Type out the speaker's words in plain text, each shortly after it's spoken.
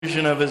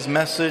Conclusion of his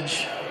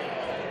message.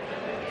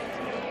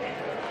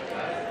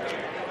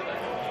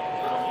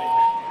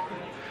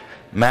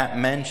 Matt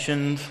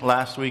mentioned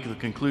last week at the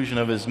conclusion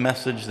of his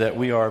message that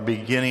we are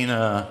beginning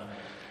I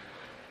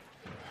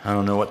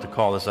don't know what to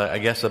call this, I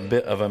guess a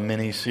bit of a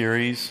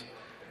mini-series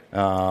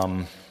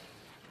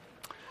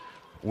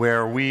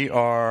where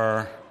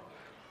we'll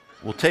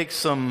take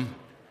some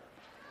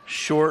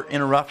short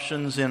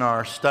interruptions in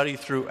our study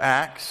through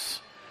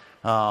Acts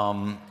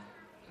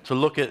to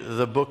look at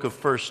the book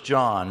of 1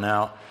 John.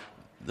 Now,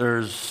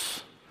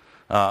 there's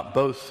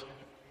both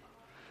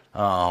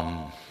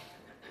the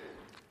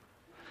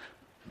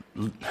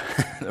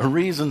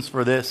reasons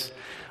for this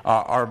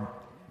are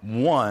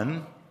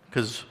one,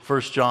 because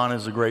 1 John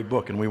is a great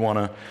book, and we want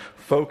to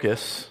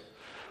focus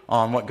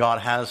on what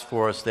God has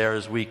for us there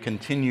as we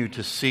continue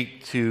to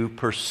seek to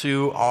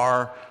pursue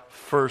our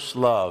first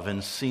love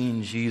and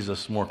seeing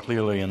Jesus more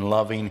clearly and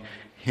loving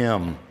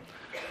Him.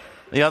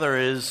 The other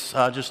is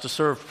just to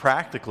serve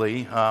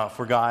practically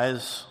for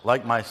guys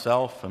like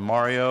myself and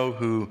Mario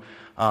who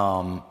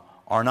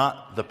are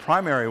not the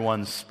primary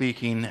ones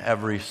speaking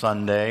every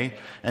Sunday,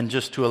 and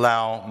just to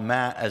allow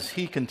Matt, as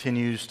he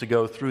continues to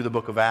go through the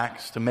book of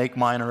Acts, to make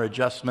minor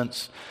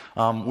adjustments,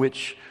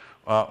 which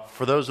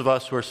for those of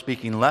us who are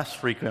speaking less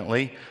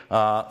frequently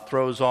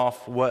throws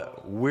off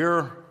what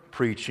we're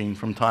preaching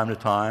from time to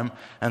time,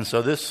 and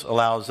so this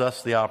allows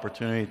us the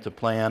opportunity to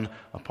plan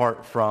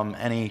apart from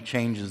any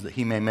changes that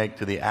he may make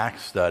to the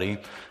Acts study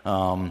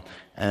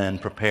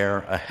and prepare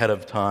ahead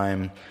of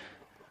time.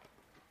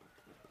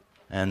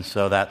 And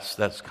so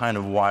that's kind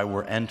of why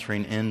we're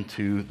entering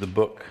into the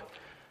book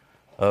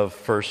of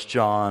 1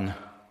 John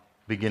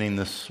beginning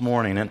this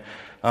morning.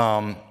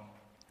 And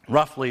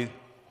roughly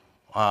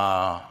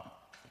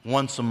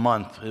once a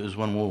month is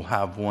when we'll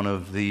have one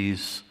of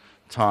these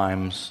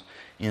times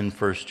in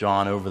 1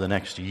 John over the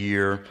next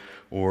year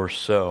or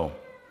so.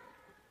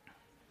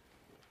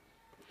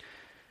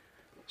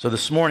 So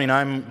this morning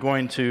I'm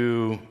going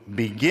to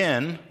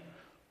begin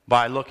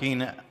by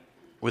looking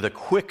with a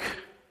quick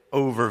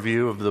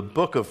overview of the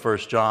book of 1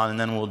 John, and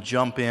then we'll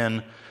jump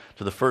in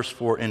to the first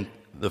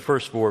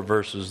four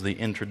verses, the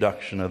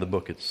introduction of the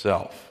book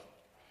itself.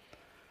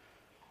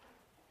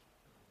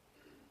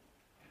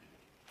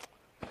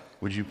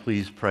 Would you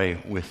please pray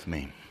with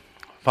me?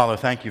 Father,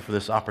 thank you for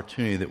this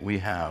opportunity that we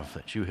have,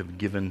 that you have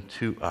given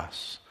to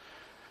us.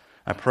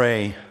 I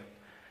pray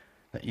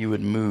that you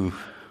would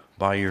move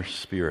by your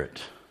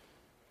Spirit.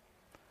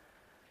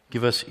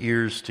 Give us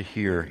ears to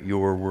hear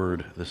your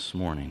word this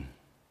morning.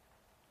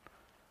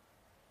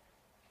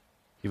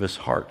 Give us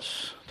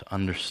hearts to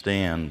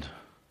understand.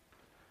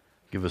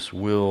 Give us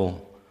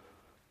will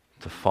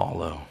to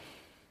follow.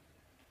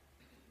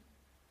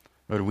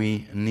 Lord,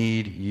 we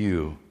need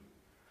you.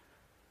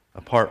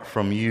 Apart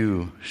from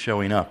you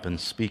showing up and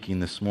speaking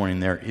this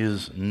morning, there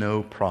is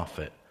no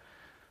profit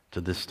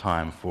to this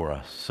time for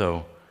us.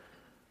 So,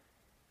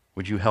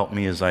 would you help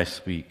me as I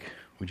speak?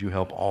 Would you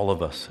help all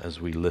of us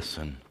as we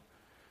listen?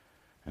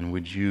 And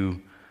would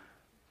you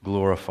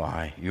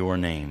glorify your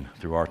name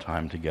through our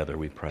time together,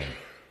 we pray.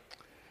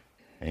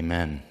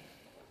 Amen.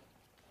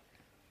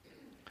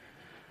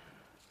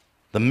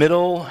 The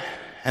middle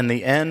and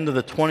the end of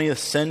the 20th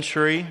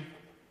century,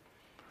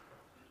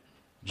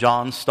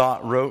 John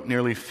Stott wrote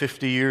nearly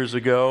 50 years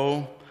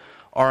ago,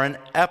 are an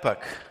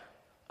epoch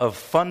of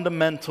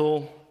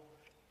fundamental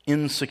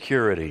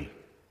insecurity.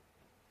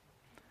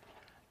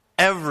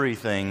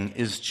 Everything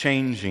is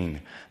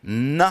changing.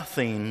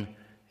 Nothing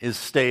is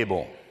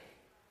stable.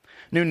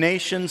 New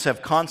nations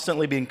have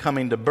constantly been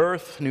coming to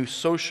birth. New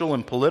social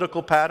and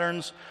political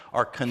patterns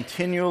are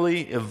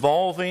continually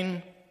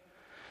evolving.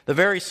 The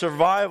very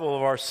survival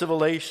of our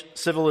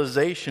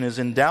civilization is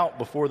in doubt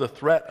before the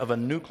threat of a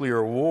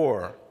nuclear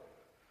war.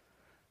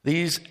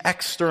 These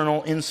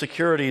external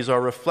insecurities are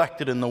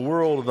reflected in the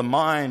world of the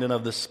mind and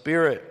of the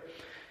spirit.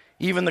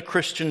 Even the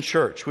Christian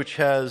church, which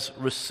has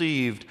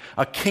received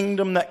a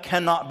kingdom that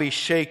cannot be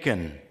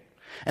shaken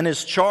and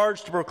is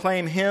charged to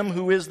proclaim Him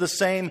who is the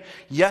same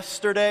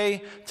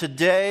yesterday,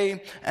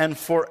 today, and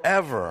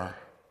forever,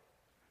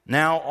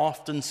 now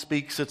often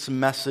speaks its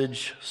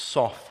message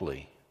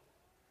softly,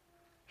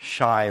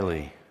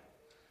 shyly,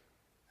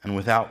 and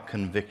without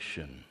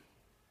conviction.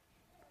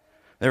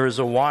 There is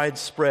a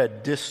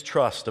widespread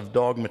distrust of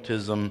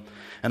dogmatism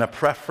and a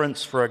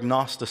preference for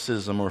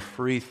agnosticism or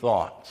free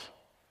thought.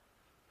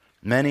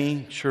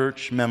 Many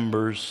church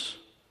members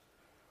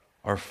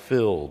are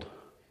filled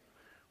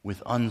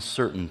with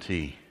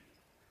uncertainty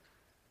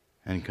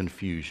and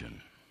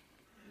confusion.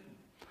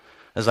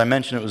 As I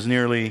mentioned, it was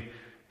nearly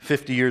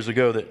 50 years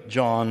ago that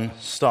John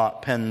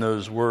Stott penned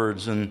those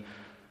words, and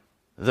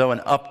though an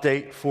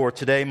update for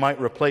today might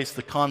replace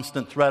the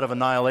constant threat of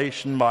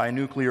annihilation by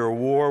nuclear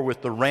war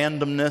with the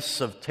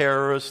randomness of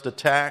terrorist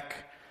attack,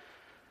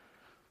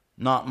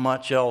 not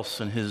much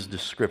else in his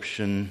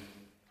description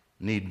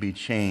need be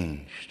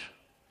changed.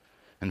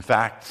 In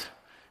fact,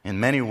 in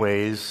many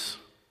ways,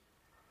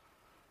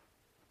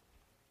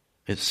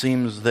 it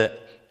seems that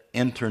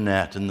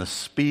internet and the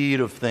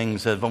speed of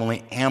things have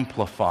only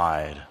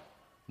amplified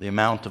the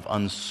amount of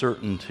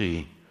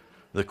uncertainty,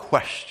 the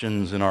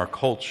questions in our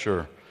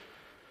culture.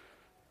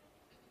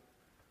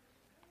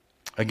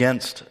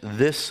 Against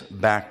this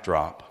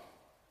backdrop,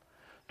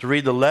 to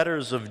read the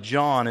letters of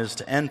John is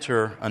to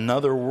enter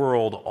another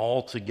world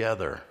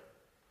altogether.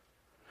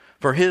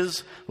 For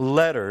his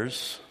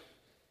letters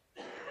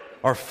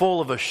are full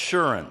of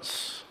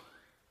assurance,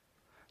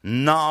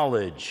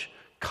 knowledge,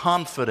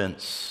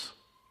 confidence,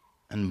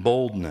 and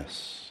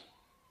boldness.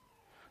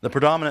 The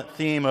predominant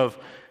theme of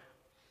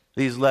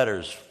these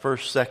letters,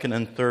 1st, 2nd,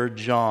 and 3rd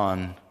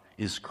John,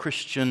 is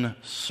Christian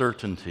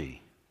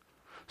certainty.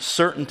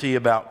 Certainty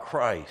about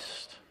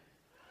Christ.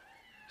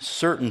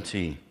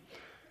 Certainty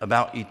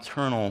about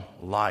eternal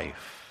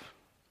life.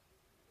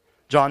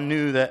 John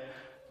knew that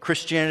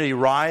Christianity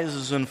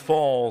rises and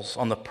falls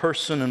on the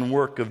person and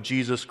work of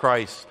Jesus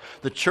Christ.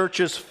 The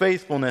church's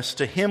faithfulness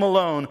to Him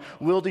alone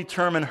will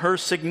determine her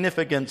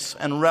significance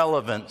and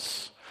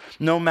relevance,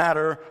 no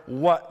matter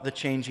what the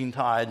changing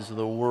tides of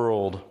the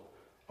world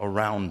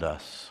around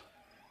us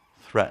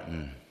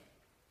threaten.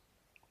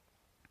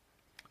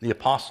 The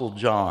Apostle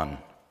John,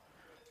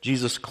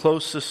 Jesus'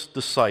 closest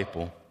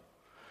disciple,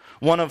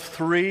 one of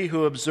 3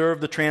 who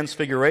observed the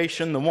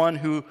transfiguration, the one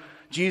who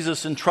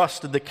Jesus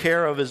entrusted the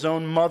care of his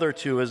own mother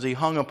to as he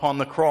hung upon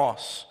the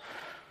cross,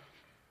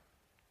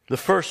 the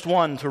first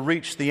one to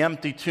reach the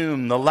empty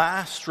tomb, the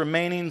last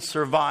remaining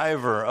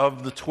survivor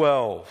of the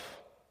 12,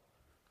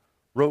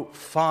 wrote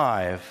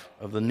 5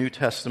 of the New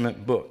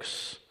Testament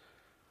books,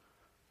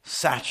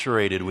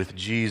 saturated with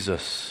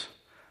Jesus,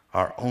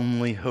 our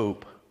only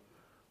hope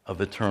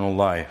of eternal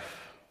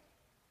life.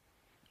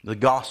 The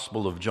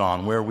Gospel of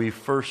John, where we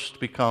first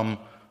become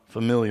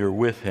familiar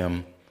with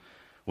him,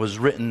 was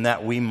written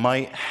that we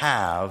might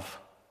have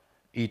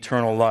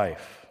eternal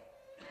life.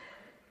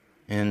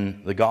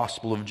 In the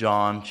Gospel of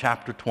John,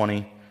 chapter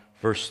 20,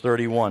 verse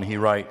 31, he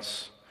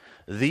writes,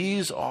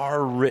 "These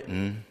are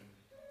written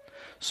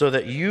so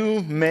that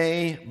you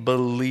may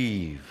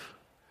believe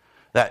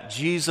that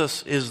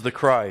Jesus is the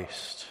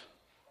Christ,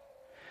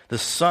 the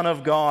Son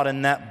of God,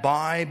 and that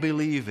by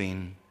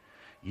believing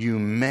you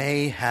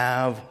may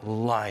have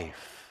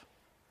life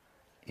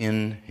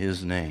in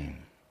His name."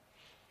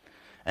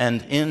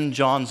 And in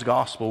John's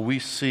Gospel, we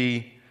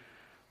see,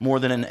 more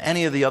than in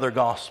any of the other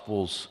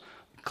Gospels,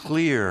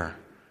 clear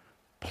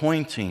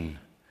pointing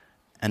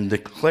and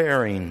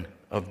declaring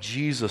of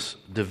Jesus'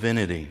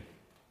 divinity.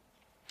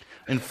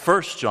 In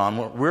 1 John,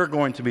 what we're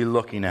going to be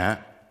looking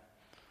at,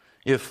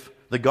 if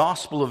the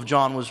Gospel of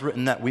John was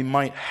written that we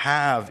might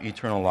have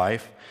eternal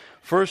life,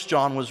 1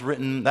 John was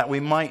written that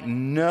we might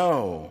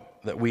know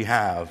that we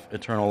have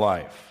eternal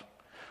life.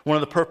 One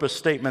of the purpose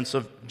statements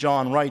of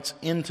John writes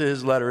into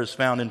his letter is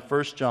found in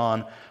 1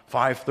 John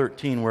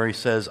 5:13, where he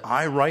says,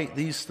 "I write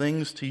these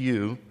things to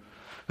you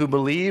who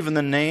believe in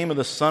the name of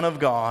the Son of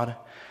God,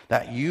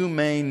 that you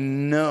may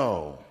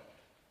know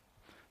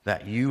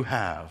that you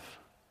have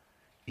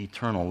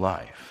eternal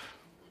life."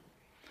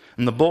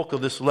 And the bulk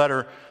of this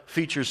letter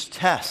features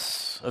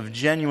tests of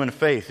genuine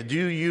faith.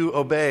 Do you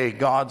obey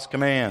God's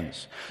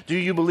commands? Do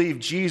you believe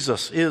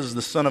Jesus is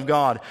the Son of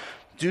God?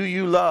 Do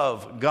you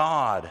love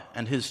God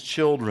and His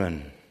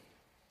children?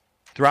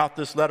 Throughout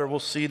this letter, we'll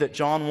see that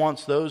John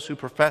wants those who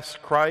profess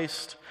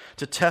Christ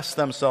to test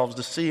themselves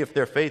to see if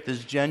their faith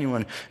is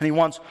genuine. And he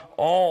wants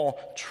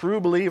all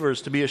true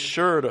believers to be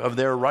assured of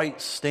their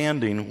right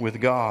standing with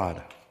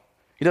God.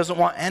 He doesn't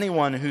want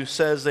anyone who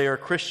says they are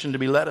Christian to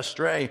be led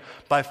astray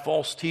by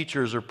false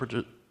teachers or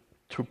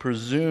to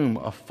presume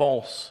a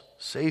false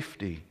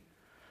safety.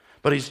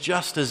 But he's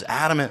just as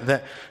adamant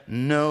that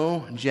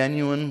no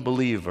genuine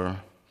believer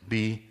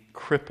be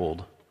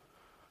crippled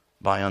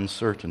by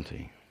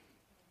uncertainty.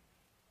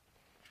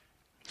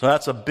 So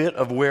that's a bit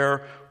of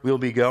where we'll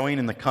be going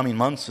in the coming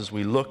months as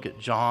we look at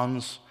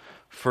John's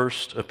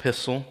first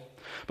epistle.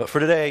 But for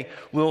today,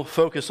 we'll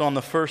focus on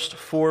the first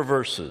 4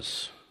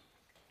 verses.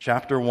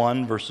 Chapter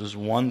 1, verses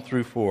 1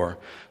 through 4,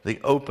 the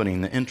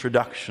opening, the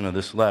introduction of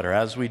this letter.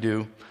 As we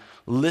do,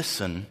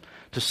 listen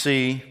to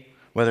see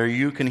whether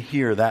you can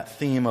hear that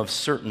theme of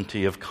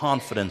certainty, of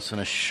confidence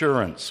and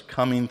assurance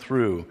coming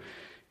through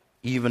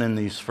even in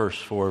these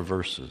first 4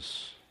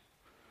 verses.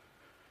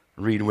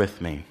 Read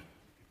with me,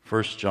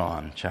 1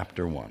 John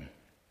chapter 1.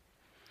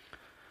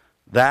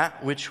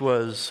 "That which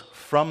was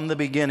from the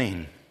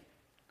beginning,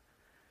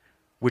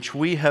 which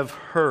we have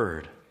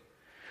heard,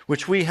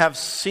 which we have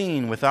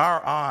seen with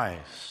our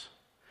eyes,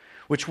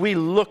 which we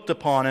looked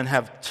upon and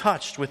have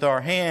touched with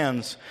our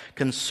hands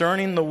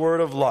concerning the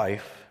word of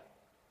life,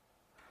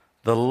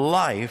 the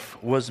life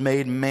was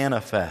made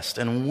manifest,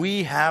 and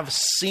we have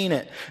seen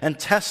it and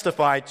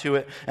testified to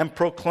it and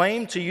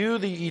proclaimed to you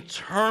the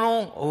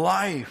eternal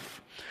life,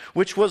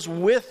 which was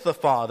with the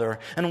Father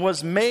and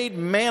was made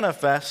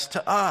manifest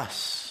to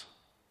us.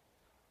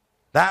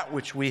 That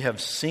which we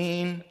have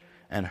seen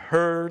and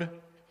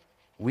heard,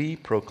 we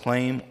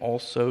proclaim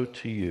also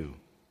to you,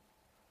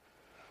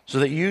 so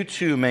that you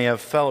too may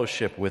have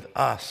fellowship with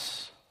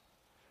us.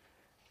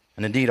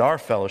 And indeed, our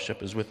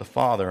fellowship is with the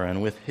Father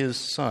and with His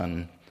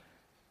Son,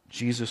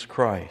 Jesus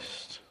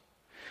Christ.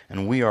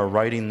 And we are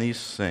writing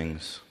these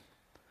things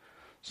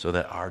so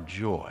that our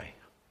joy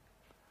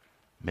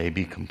may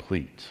be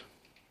complete.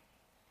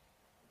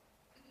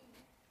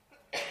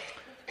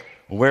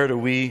 Where do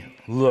we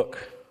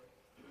look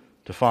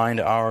to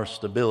find our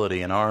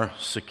stability and our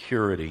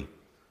security?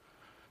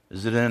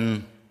 Is it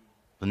in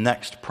the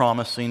next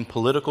promising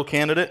political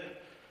candidate?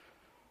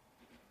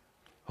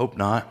 Hope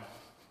not.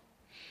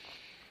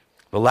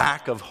 The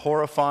lack of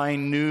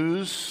horrifying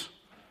news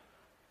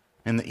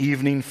in the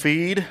evening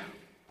feed?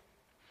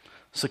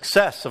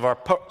 Success of our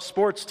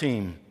sports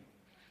team?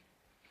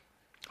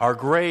 Our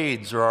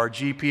grades or our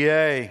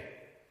GPA?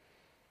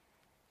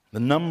 The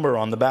number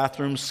on the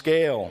bathroom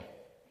scale?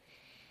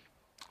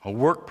 A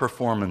work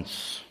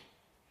performance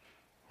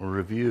or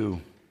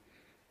review?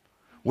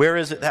 Where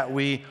is it that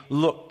we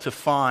look to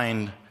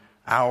find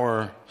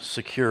our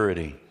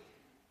security?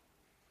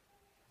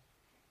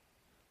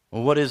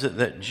 Well, what is it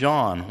that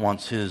John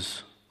wants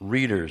his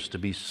readers to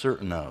be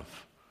certain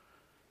of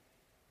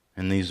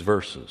in these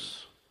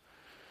verses?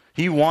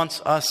 He wants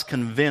us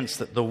convinced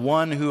that the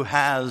one who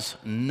has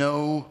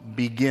no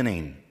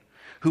beginning,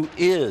 who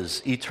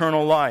is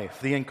eternal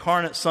life, the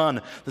incarnate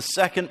Son, the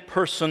second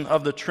person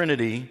of the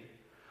Trinity,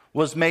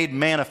 was made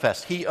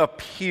manifest. He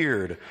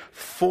appeared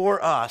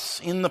for us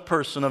in the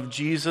person of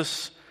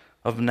Jesus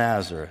of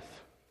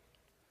Nazareth.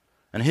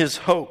 And his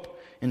hope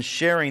in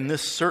sharing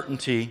this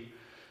certainty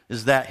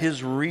is that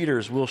his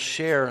readers will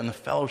share in the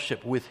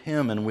fellowship with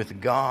him and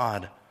with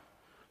God,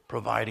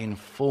 providing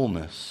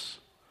fullness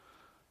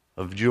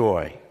of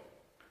joy.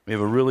 We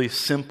have a really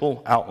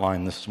simple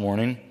outline this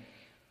morning.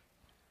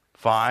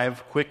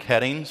 5 quick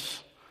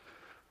headings.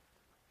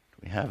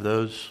 Do we have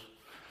those?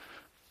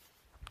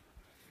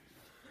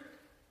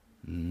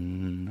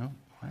 No,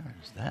 where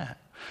is that?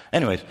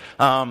 Anyways,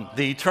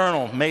 the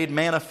eternal made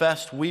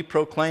manifest, we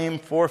proclaim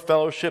for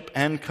fellowship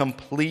and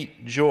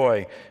complete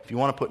joy. If you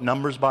want to put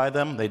numbers by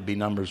them, they'd be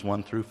numbers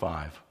 1 through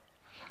 5.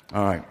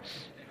 All right.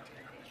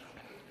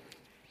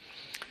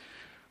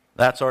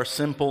 That's our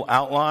simple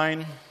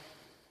outline.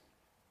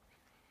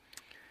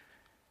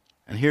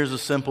 And here's a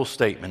simple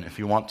statement if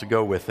you want to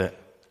go with it.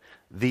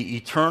 The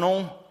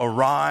eternal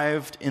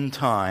arrived in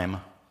time,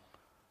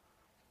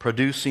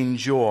 producing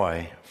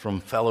joy from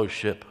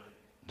fellowship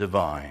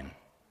divine.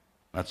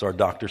 That's our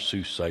Dr.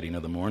 Seuss sighting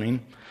of the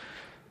morning.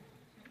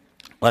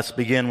 Let's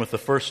begin with the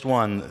first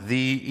one,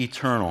 the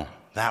eternal,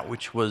 that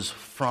which was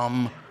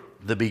from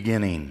the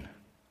beginning.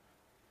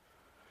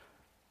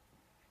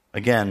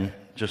 Again,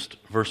 just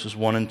verses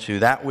 1 and 2.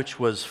 That which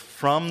was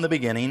from the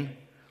beginning,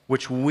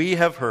 which we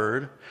have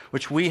heard,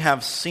 which we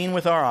have seen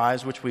with our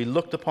eyes, which we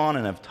looked upon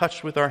and have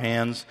touched with our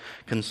hands,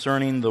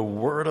 concerning the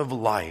word of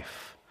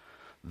life.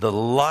 The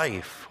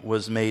life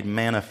was made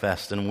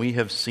manifest, and we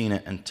have seen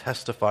it and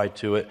testified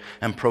to it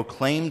and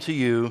proclaimed to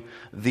you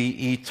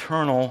the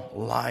eternal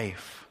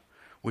life,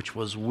 which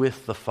was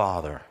with the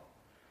Father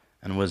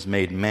and was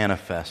made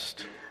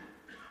manifest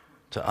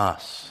to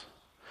us.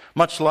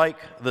 Much like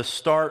the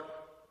start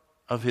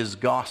of his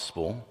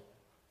gospel,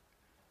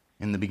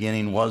 in the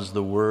beginning was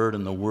the Word,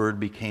 and the Word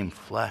became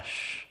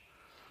flesh.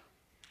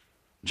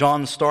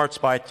 John starts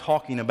by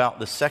talking about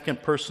the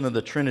second person of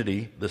the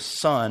Trinity, the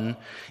Son,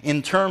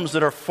 in terms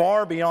that are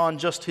far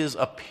beyond just his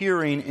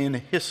appearing in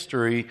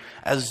history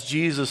as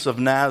Jesus of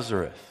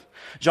Nazareth.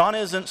 John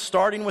isn't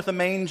starting with a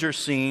manger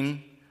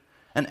scene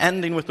and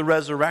ending with the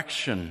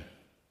resurrection.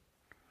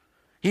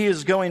 He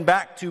is going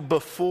back to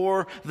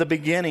before the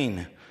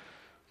beginning,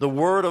 the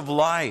Word of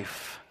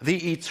life,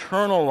 the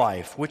eternal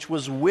life, which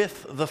was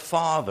with the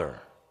Father.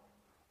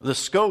 The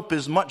scope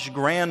is much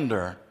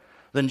grander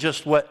than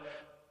just what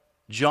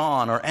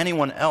John or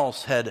anyone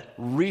else had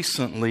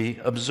recently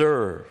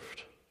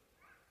observed.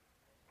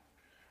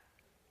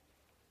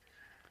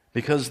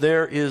 Because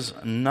there is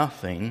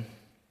nothing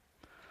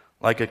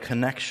like a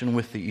connection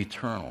with the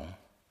eternal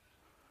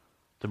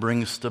to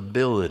bring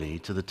stability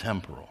to the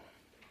temporal.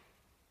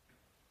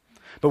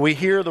 But we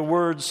hear the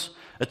words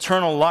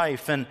eternal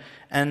life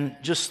and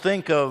just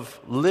think of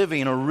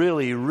living a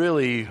really,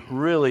 really,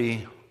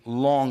 really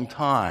long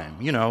time.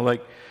 You know,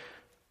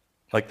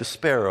 like the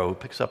sparrow who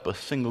picks up a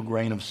single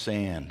grain of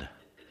sand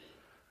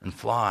and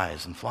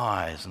flies and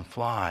flies and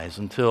flies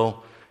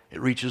until it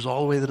reaches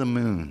all the way to the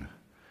moon.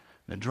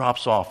 And it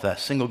drops off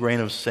that single grain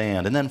of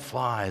sand and then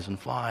flies and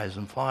flies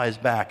and flies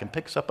back and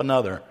picks up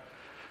another.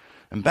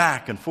 And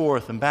back and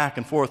forth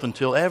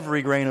until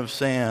every grain of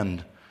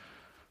sand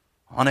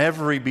on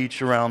every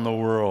beach around the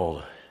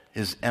world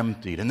is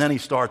emptied. And then he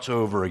starts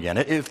over again.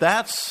 If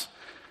that's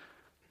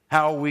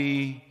how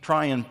we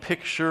try and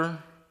picture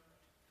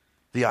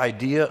the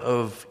idea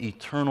of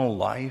eternal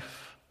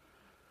life,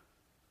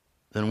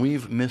 then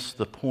we've missed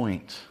the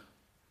point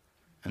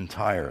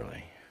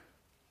entirely.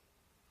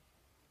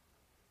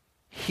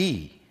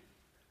 He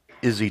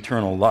is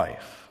eternal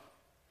life.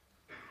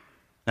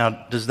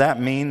 Now, does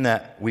that mean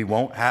that we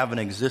won't have an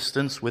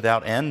existence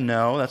without end?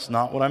 No, that's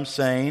not what I'm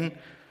saying.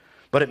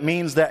 But it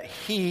means that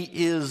He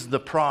is the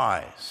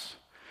prize.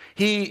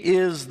 He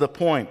is the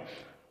point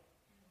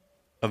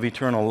of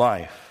eternal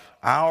life.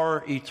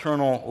 Our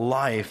eternal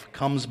life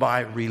comes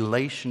by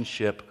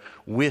relationship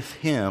with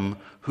Him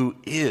who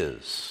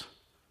is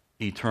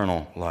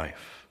eternal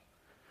life.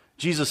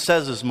 Jesus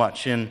says as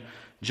much in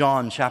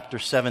John chapter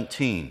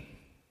 17,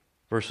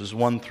 verses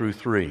 1 through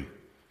 3.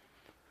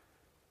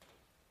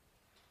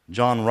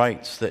 John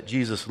writes that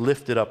Jesus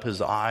lifted up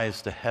His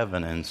eyes to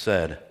heaven and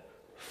said,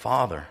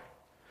 "Father,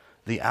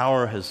 the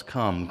hour has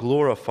come.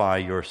 Glorify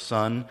your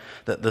Son,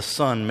 that the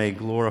Son may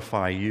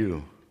glorify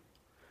you.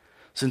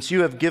 Since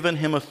you have given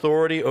Him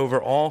authority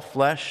over all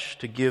flesh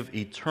to give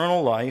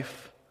eternal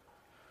life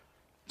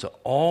to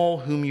all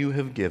whom you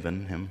have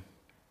given Him.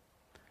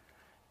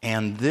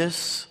 And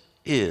this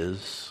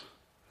is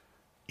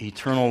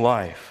eternal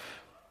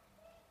life,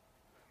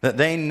 that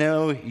they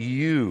know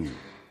you,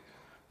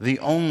 the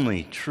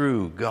only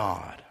true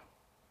God,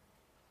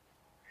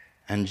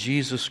 and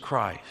Jesus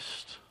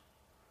Christ,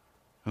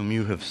 whom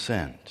you have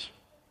sent.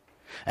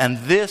 And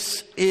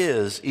this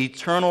is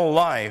eternal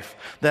life,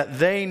 that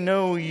they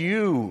know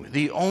you,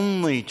 the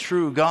only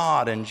true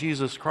God, and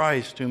Jesus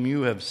Christ, whom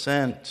you have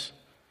sent."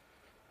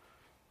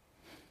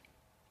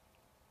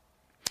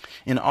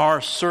 In our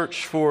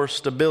search for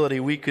stability,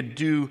 we could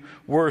do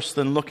worse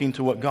than looking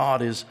to what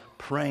God is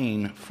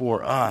praying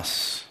for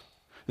us.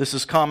 This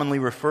is commonly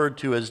referred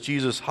to as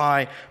Jesus'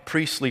 high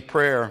priestly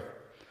prayer.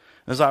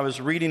 As I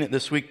was reading it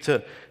this week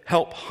to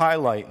help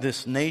highlight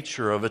this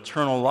nature of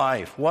eternal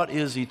life, what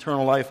is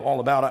eternal life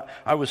all about?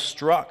 I was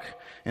struck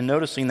in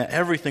noticing that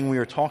everything we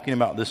are talking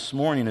about this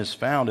morning is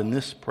found in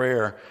this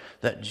prayer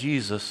that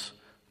Jesus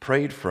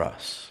prayed for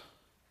us.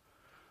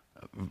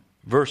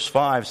 Verse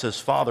 5 says,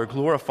 "Father,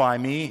 glorify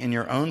me in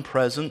your own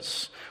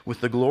presence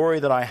with the glory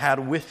that I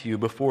had with you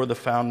before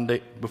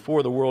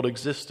the world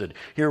existed."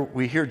 Here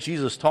we hear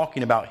Jesus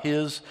talking about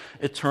His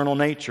eternal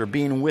nature,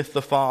 being with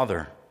the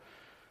Father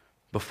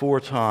before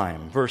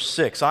time. Verse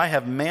 6, "I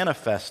have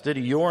manifested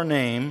your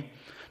name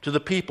to the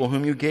people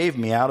whom you gave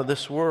me out of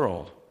this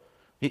world."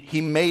 He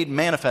made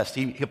manifest,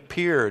 He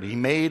appeared, He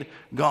made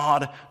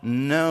God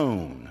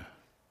known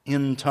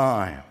in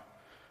time.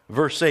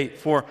 Verse 8,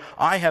 "For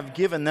I have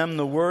given them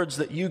the words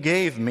that you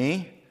gave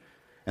me,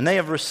 and they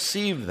have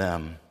received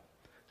them,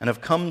 and have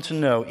come to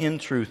know in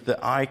truth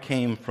that I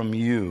came from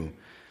you,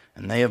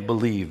 and they have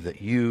believed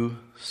that you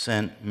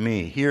sent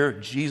me." Here,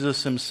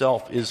 Jesus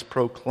Himself is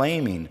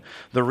proclaiming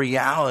the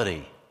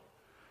reality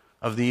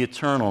of the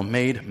eternal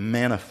made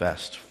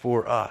manifest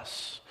for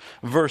us.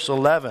 Verse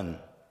 11,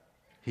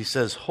 He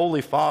says,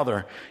 "Holy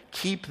Father,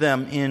 keep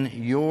them in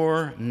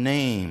your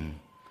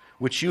name,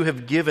 which you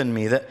have given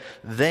me, that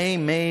they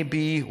may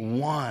be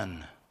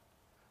one,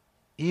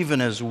 even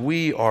as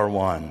we are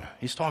one."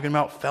 He's talking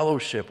about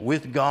fellowship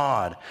with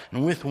God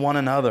and with one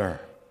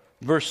another.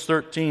 Verse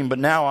 13, "But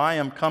now I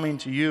am coming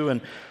to you,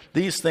 and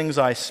these things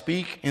I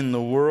speak in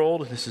the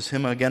world," this is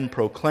Him again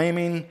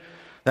proclaiming,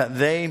 "that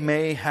they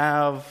may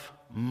have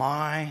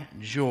my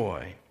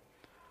joy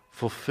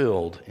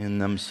fulfilled in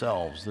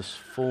themselves." This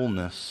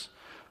fullness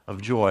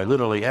of joy.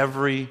 Literally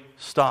every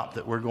stop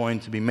that we're going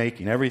to be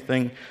making,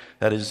 everything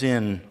that is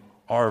in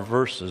our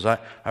verses.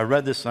 I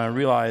read this and I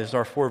realized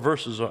our 4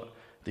 verses at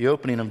the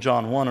opening of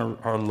John 1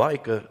 are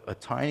like a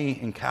tiny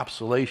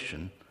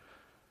encapsulation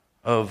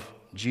of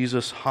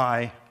Jesus'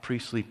 high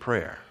priestly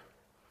prayer.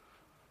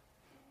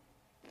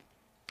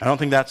 I don't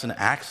think that's an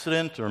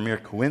accident or a mere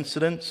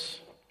coincidence.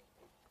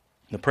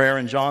 The prayer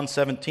in John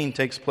 17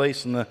 takes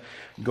place in the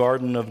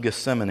Garden of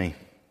Gethsemane.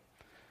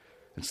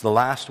 It's the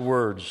last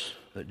words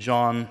that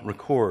John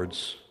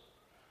records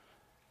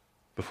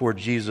before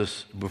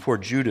Judas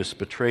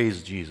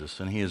betrays Jesus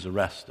and he is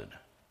arrested.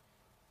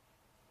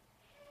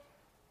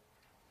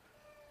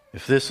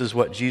 If this is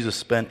what Jesus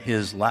spent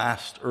His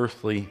last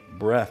earthly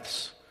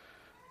breaths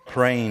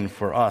praying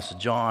for us,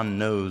 John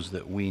knows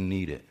that we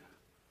need it.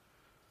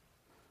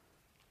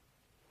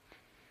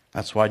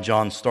 That's why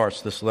John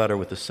starts this letter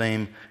with the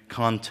same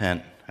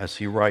content as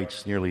he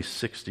writes nearly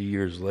 60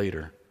 years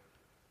later.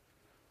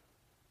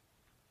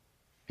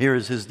 Here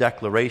is his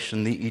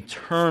declaration: "The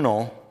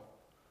eternal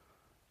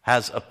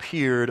has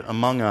appeared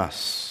among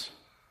us,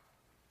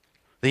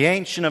 the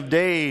Ancient of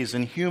Days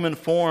in human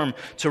form,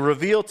 to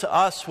reveal to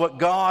us what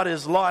God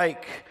is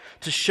like,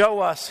 to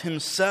show us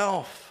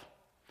Himself."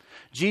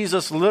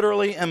 Jesus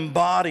literally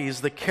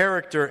embodies the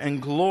character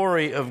and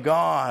glory of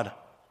God.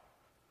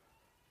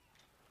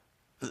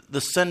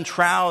 The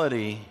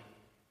centrality,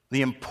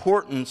 the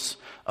importance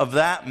of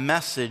that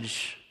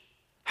message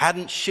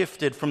hadn't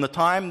shifted from the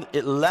time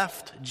it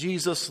left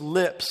Jesus'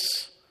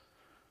 lips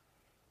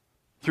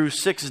through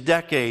 6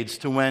 decades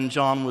to when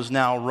John was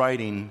now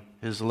writing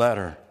his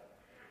letter.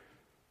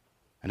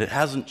 And it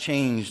hasn't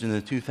changed in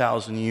the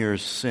 2,000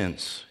 years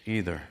since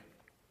either.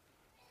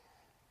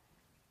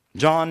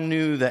 John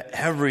knew that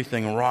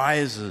everything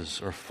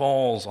rises or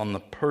falls on the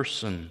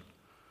person,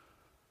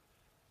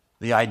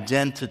 the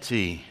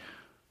identity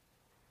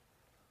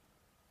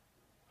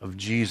of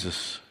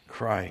Jesus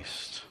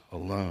Christ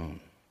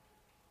alone.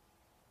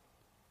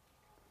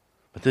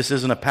 But this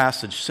isn't a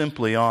passage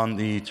simply on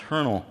the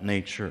eternal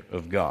nature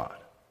of God,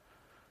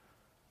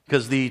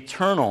 because the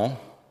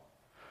eternal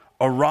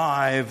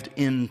arrived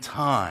in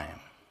time,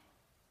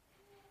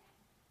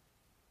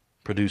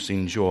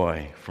 producing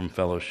joy from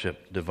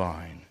fellowship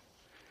divine.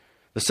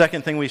 The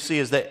second thing we see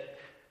is that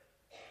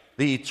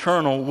the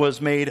eternal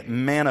was made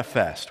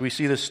manifest. We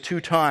see this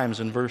 2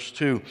 times in verse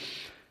 2.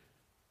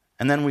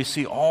 And then we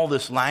see all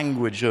this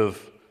language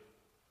of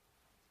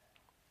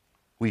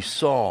we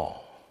saw,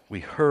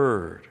 we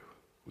heard,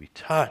 we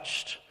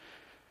touched.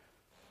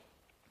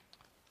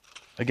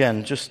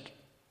 Again, just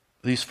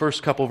these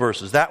first couple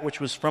verses. That which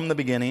was from the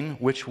beginning,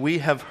 which we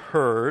have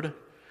heard,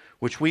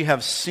 which we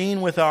have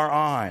seen with our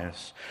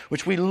eyes,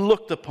 which we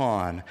looked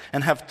upon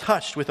and have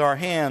touched with our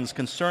hands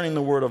concerning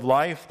the word of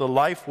life. The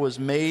life was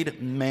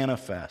made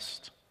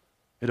manifest.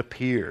 It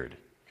appeared.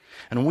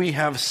 And we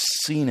have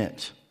seen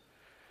it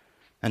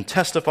and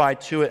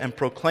testified to it and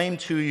proclaimed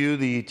to you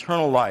the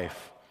eternal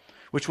life,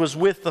 which was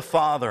with the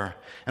Father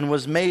and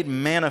was made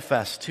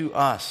manifest to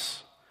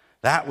us.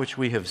 That which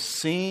we have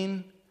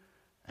seen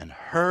and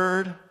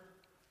heard,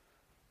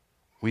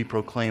 we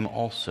proclaim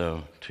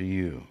also to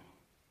you.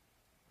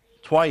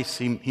 Twice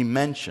he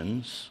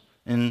mentions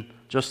in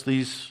just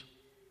these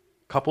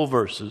couple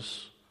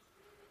verses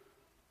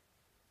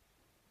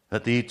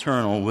that the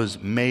eternal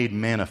was made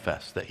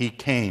manifest, that he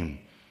came,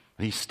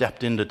 that he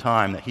stepped into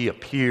time, that he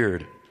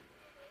appeared.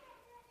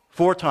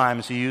 4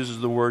 times he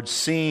uses the word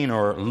seen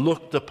or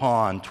looked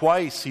upon.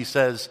 Twice he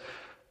says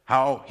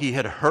how he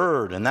had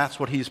heard, and that's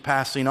what he's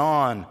passing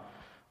on,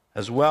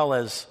 as well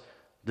as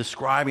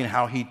describing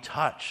how he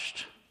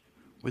touched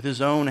with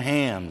his own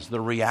hands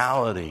the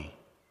reality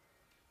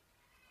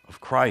of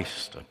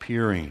Christ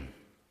appearing.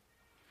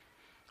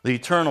 The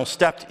eternal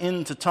stepped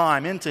into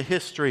time, into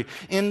history,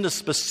 into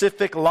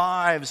specific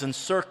lives and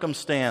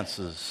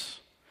circumstances,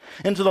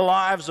 into the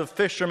lives of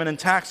fishermen and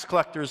tax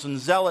collectors and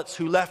zealots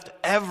who left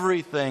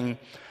everything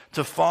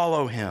to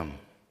follow him.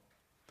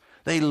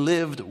 They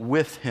lived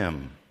with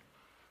him,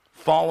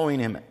 following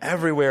him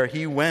everywhere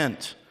he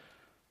went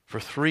for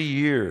 3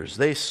 years.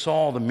 They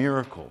saw the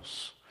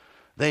miracles.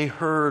 They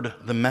heard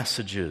the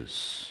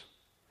messages.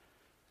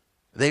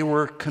 They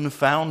were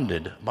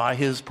confounded by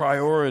his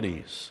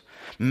priorities,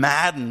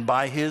 maddened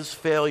by his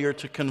failure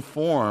to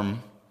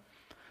conform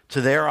to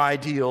their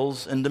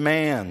ideals and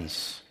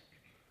demands.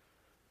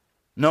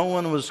 No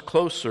one was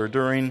closer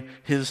during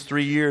his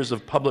 3 years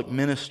of public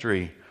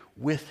ministry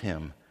with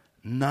him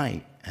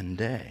night and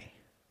day.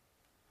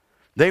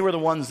 They were the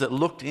ones that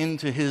looked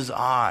into his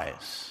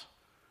eyes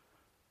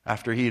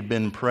after he had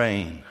been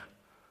praying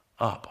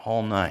up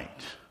all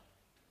night.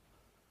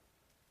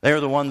 They were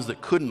the ones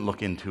that couldn't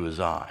look into his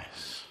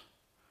eyes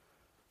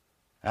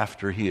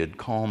after he had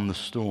calmed the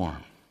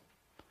storm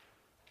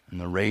and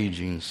the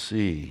raging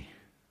sea.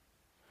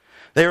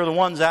 They were the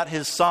ones at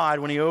his side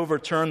when he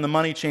overturned the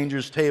money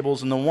changers'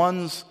 tables, and the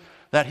ones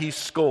that he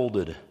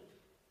scolded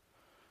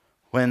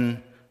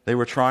when they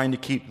were trying to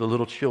keep the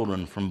little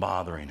children from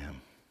bothering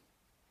him.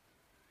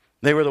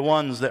 They were the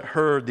ones that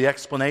heard the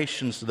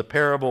explanations to the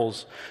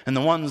parables, and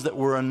the ones that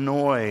were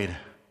annoyed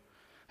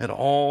at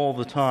all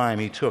the time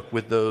he took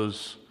with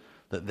those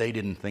that they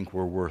didn't think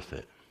were worth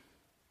it.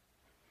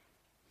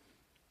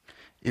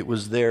 It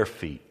was their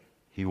feet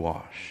he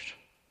washed.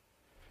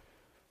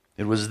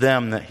 It was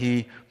them that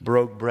he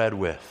broke bread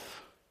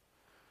with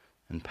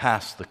and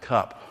passed the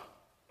cup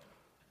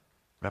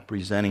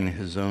representing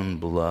his own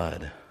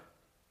blood.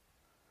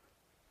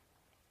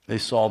 They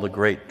saw the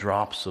great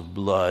drops of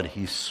blood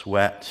he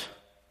sweat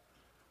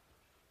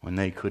when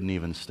they couldn't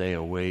even stay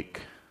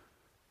awake.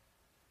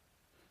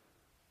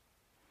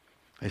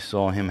 They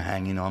saw him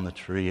hanging on the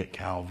tree at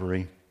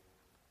Calvary.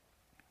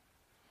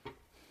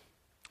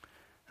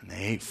 And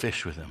they ate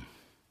fish with him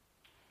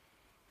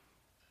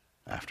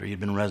after he had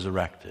been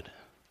resurrected.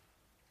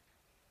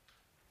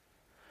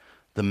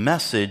 The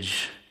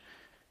message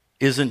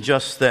isn't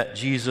just that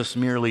Jesus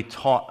merely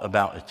taught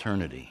about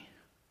eternity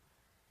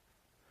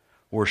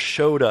or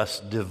showed us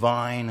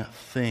divine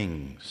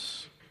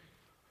things.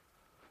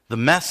 The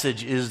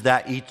message is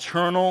that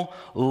eternal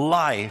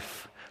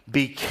life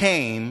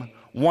became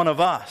one of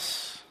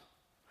us.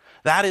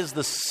 That is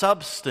the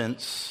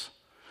substance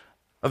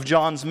of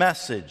John's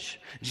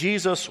message.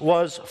 Jesus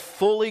was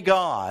fully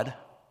God,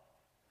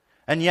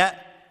 and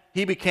yet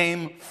he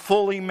became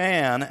fully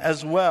man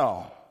as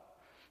well.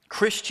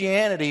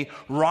 Christianity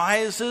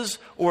rises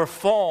or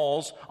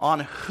falls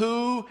on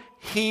who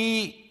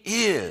he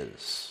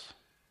is.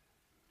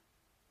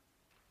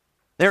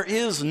 There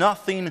is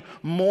nothing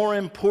more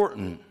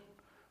important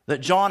that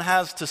John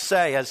has to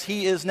say, as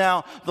he is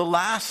now the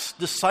last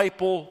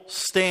disciple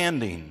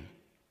standing.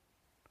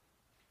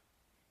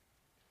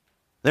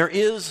 There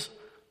is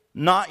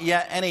not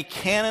yet any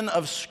canon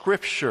of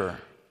Scripture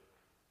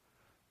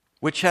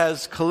which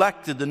has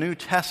collected the New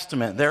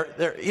Testament.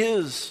 There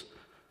is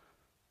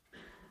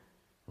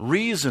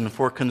reason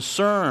for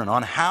concern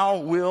on how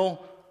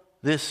will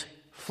this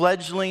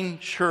fledgling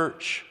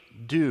church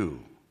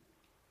do.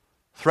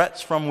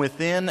 Threats from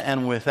within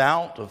and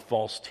without of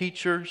false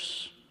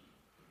teachers.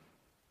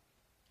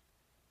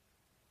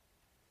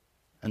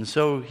 And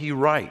so he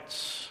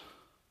writes.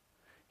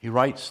 He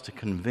writes to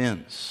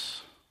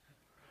convince,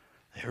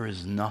 there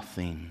is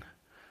nothing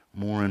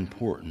more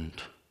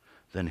important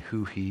than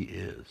who he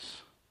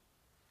is.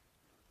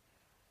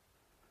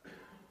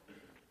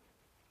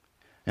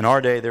 In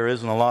our day, there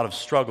isn't a lot of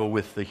struggle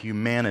with the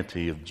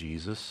humanity of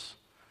Jesus.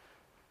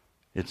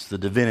 It's the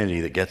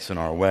divinity that gets in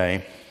our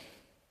way.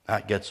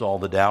 That gets all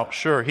the doubt.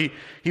 Sure,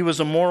 he was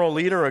a moral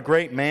leader, a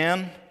great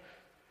man,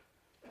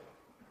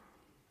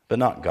 but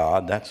not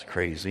God. That's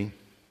crazy.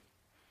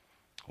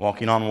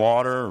 Walking on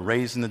water,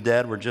 raising the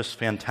dead were just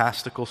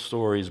fantastical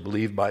stories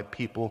believed by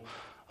people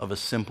of a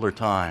simpler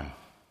time.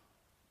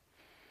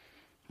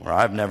 Where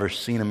I've never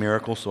seen a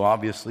miracle, so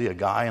obviously a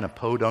guy in a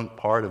podunk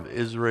part of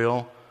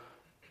Israel,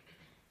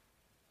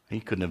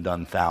 he couldn't have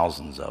done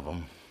thousands of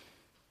them.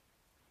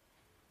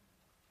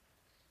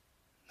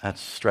 That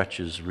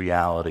stretches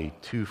reality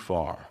too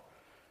far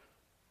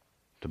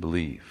to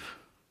believe.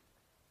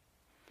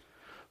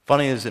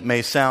 Funny as it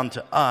may sound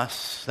to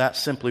us, that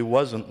simply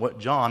wasn't what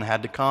John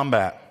had to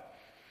combat.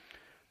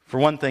 For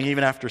one thing,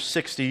 even after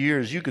 60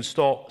 years, you could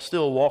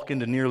still walk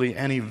into nearly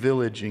any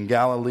village in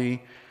Galilee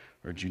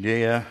or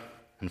Judea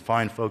and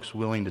find folks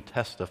willing to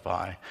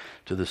testify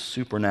to the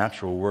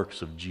supernatural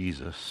works of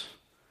Jesus.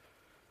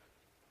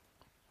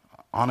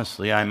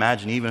 Honestly, I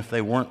imagine even if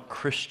they weren't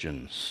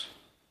Christians.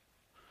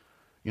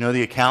 You know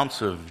the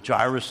accounts of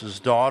Jairus'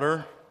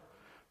 daughter,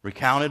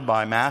 recounted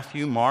by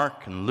Matthew,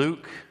 Mark, and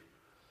Luke?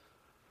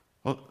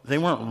 Well, they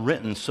weren't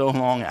written so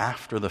long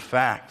after the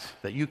fact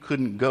that you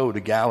couldn't go to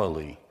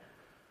Galilee,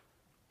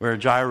 where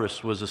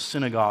Jairus was a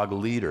synagogue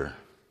leader,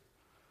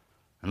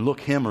 and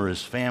look him or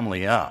his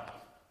family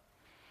up.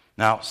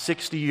 Now,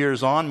 60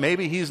 years on,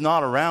 maybe he's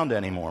not around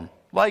anymore.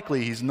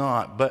 Likely he's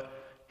not, but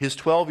his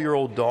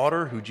 12-year-old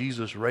daughter, who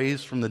Jesus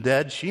raised from the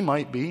dead, she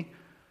might be.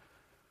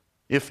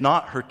 If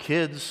not, her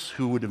kids,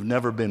 who would have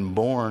never been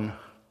born,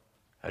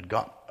 had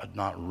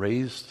not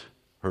raised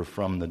her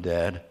from the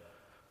dead.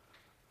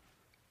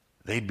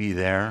 They'd be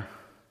there,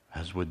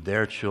 as would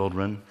their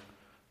children.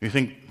 You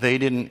think they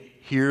didn't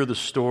hear the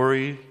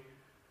story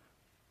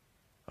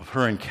of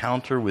her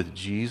encounter with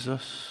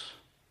Jesus,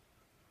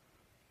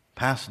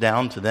 passed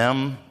down to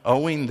them,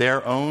 owing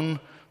their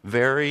own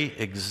very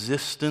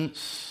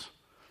existence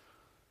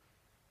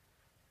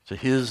to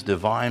his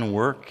divine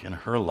work in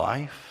her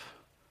life?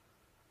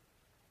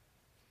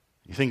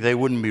 You think they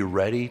wouldn't be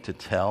ready to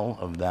tell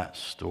of that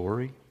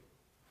story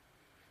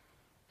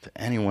to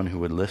anyone who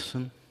would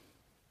listen?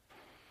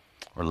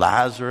 Or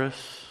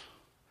Lazarus,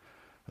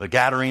 the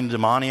Gadarene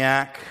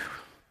demoniac,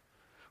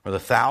 or the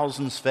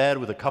thousands fed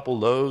with a couple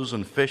loaves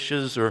and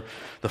fishes, or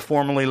the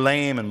formerly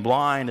lame and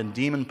blind and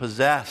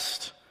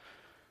demon-possessed,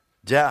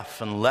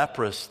 deaf and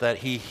leprous that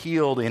he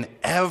healed in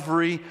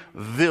every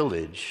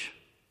village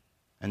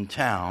and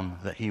town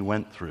that he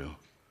went through.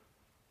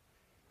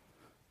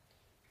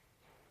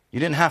 You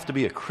didn't have to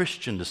be a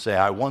Christian to say,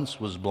 I once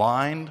was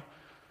blind,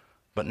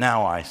 but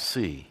now I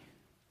see.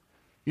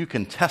 You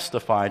can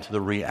testify to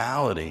the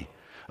reality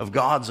of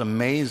God's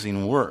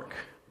amazing work,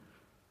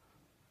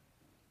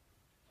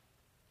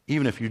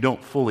 even if you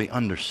don't fully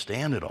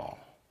understand it all.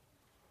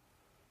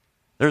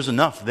 There's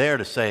enough there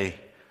to say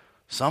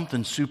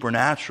something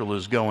supernatural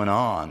is going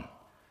on.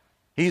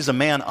 He's a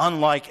man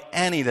unlike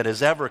any that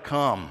has ever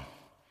come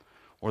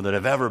or that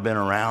have ever been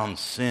around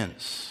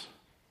since.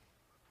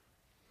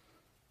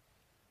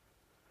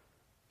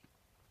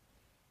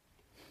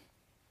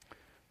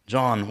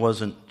 John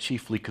wasn't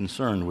chiefly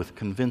concerned with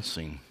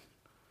convincing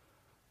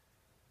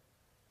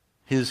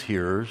his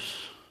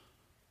hearers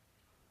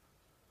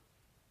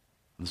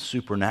of the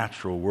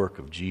supernatural work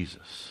of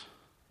Jesus.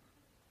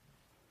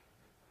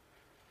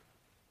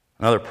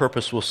 Another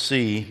purpose we'll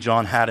see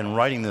John had in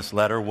writing this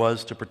letter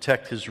was to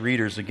protect his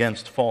readers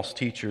against false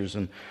teachers.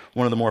 And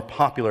one of the more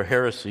popular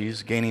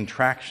heresies gaining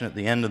traction at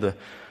the end of the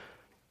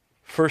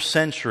first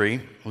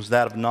century was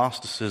that of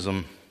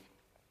Gnosticism,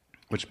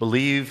 which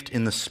believed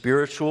in the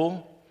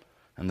spiritual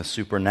and the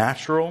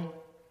supernatural,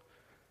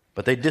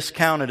 but they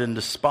discounted and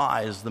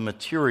despised the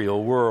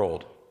material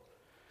world.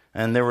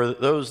 And there were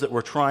those that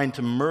were trying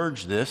to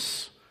merge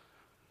this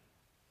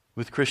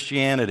with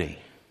Christianity.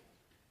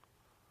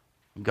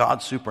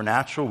 God's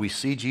supernatural, we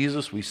see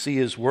Jesus, we see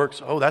his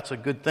works. Oh, that's a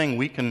good thing.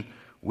 We can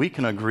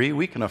agree,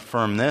 we can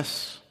affirm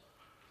this.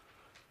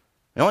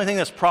 The only thing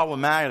that's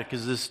problematic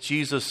is this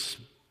Jesus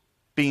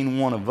being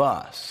one of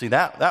us. See,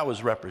 that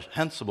was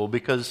reprehensible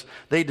because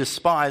they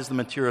despised the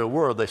material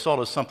world. They saw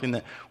it as something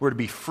that we're to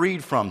be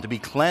freed from, to be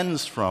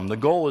cleansed from. The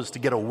goal is to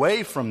get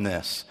away from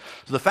this.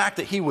 So the fact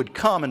that he would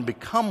come and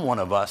become one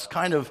of us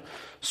kind of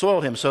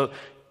soiled him. So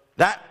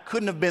that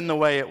couldn't have been the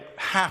way it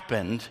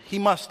happened. He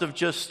must have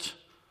just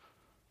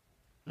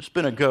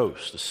been a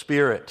ghost, a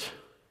spirit.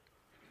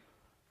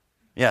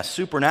 Yeah,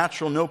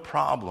 supernatural, no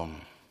problem.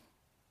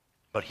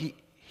 But he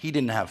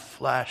didn't have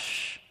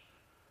flesh.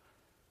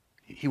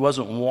 He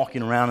wasn't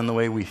walking around in the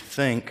way we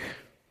think.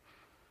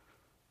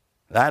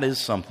 That is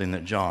something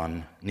that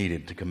John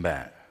needed to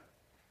combat.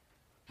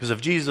 Because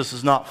if Jesus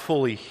is not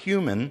fully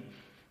human,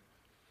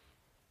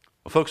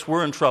 well, folks,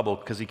 we're in trouble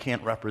because he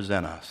can't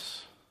represent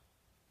us.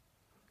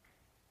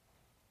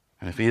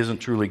 And if he isn't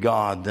truly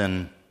God,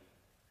 then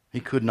He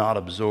could not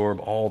absorb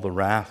all the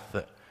wrath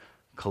that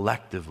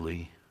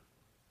collectively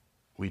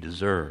we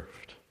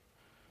deserved.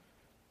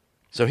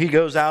 So he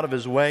goes out of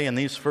his way in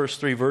these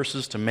first 3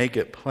 verses to make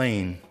it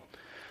plain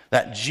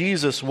that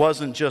Jesus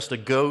wasn't just a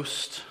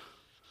ghost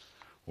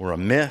or a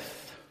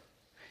myth.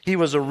 He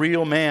was a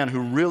real man who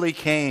really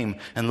came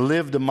and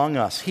lived among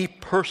us. He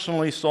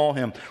personally saw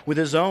him with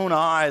his own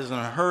eyes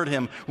and heard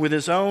him with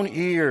his own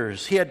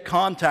ears. He had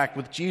contact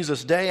with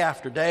Jesus day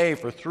after day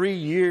for 3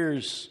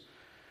 years.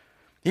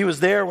 He was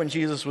there when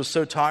Jesus was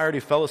so tired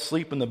he fell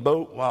asleep in the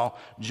boat while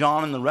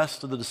John and the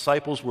rest of the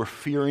disciples were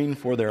fearing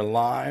for their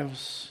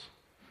lives.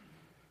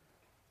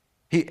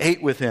 He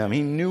ate with him.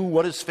 He knew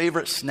what his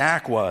favorite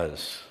snack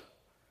was.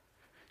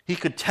 He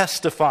could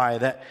testify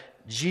that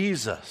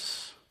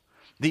Jesus,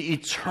 the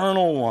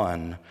Eternal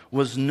One,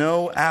 was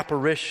no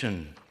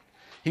apparition.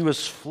 He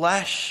was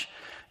flesh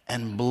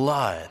and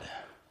blood.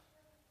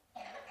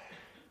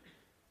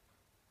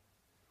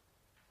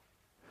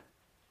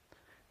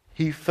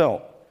 He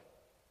felt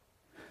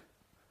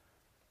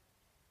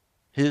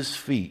his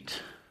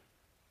feet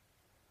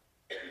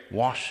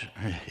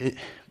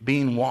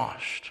being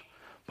washed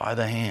by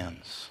the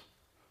hands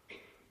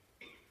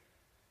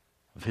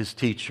of his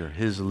teacher,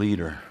 his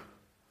leader,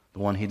 the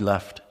one he'd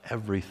left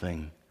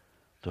everything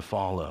to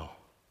follow.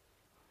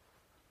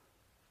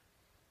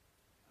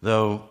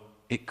 Though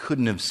it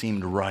couldn't have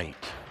seemed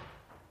right.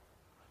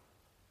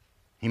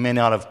 He may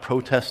not have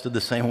protested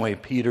the same way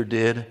Peter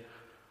did,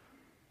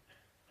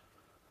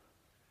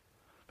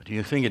 but do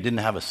you think it didn't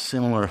have a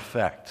similar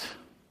effect?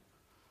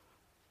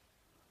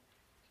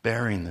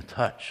 Bearing the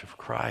touch of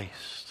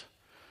Christ.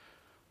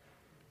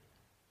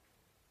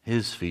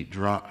 His feet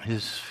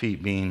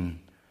being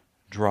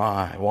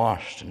dry,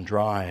 washed and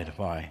dried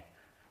by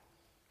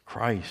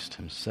Christ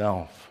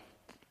himself.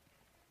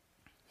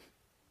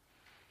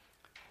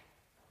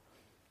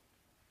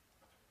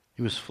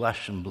 He was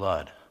flesh and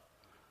blood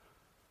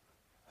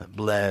that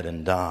bled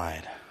and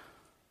died.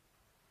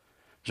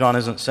 John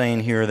isn't saying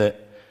here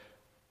that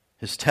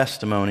his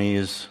testimony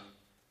is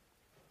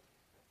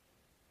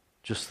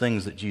just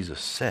things that Jesus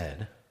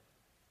said.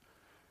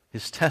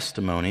 His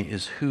testimony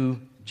is who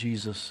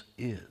Jesus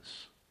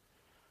is.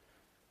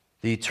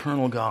 The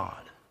eternal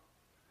God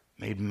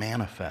made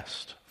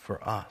manifest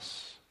for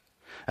us.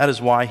 That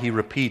is why he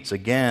repeats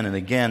again and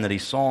again that he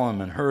saw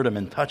him and heard him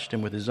and touched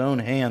him with his own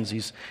hands.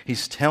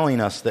 He's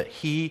telling us that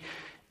he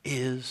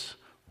is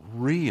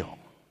real.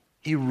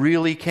 He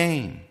really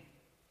came.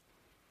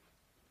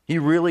 He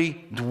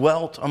really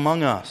dwelt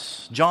among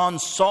us. John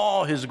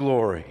saw his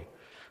glory.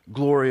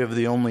 Glory of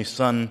the only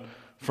Son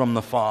from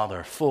the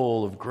Father,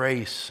 full of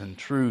grace and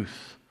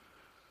truth.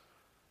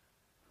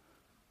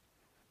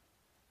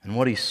 And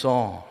what he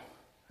saw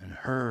and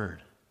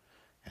heard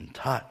and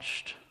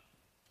touched,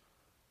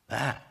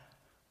 that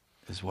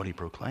is what he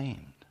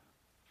proclaimed.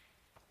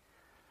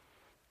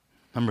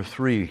 Number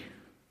 3,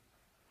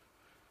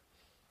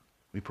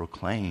 we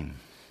proclaim.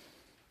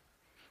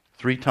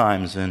 3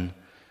 times in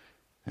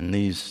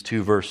these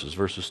 2 verses,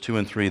 verses 2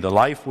 and 3, the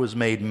life was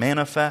made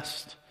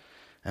manifest,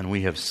 and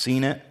we have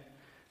seen it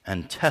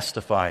and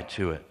testify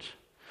to it,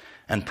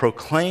 and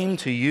proclaim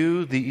to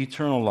you the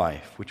eternal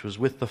life, which was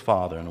with the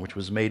Father and which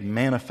was made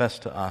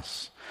manifest to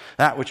us.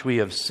 That which we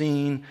have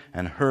seen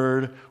and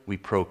heard, we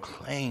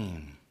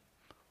proclaim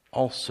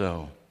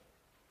also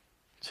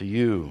to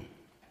you.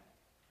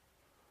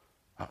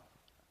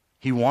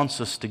 He wants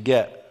us to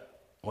get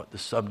what the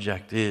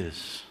subject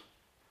is.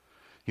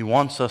 He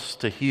wants us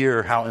to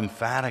hear how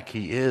emphatic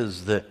he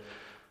is that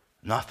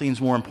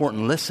nothing's more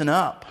important. Listen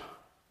up.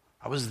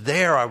 I was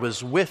there, I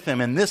was with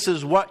him, and this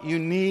is what you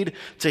need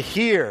to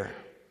hear.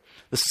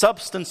 The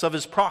substance of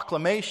his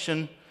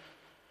proclamation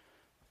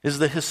is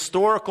the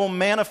historical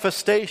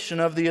manifestation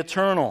of the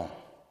eternal.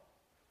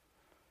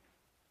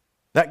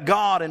 That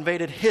God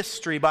invaded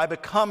history by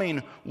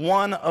becoming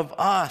one of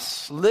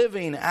us,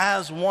 living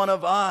as one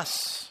of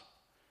us,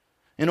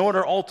 in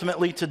order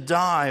ultimately to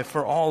die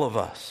for all of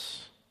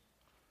us.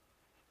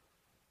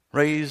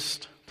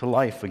 Raised to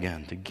life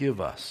again, to give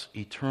us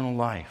eternal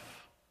life.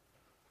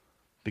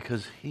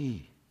 Because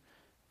he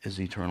is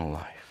eternal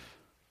life.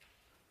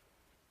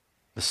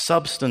 The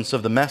substance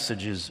of the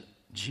message is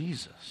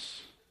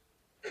Jesus.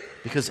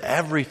 Because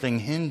everything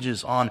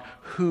hinges on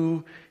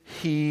who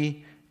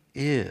he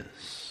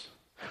is.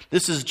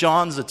 This is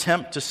John's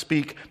attempt to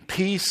speak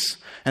peace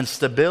and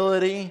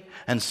stability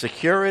and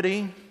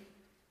security.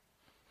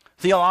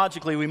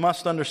 Theologically, we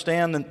must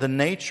understand the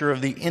nature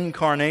of the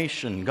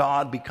incarnation,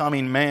 God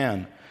becoming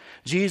man.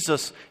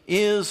 Jesus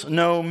is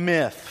no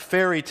myth,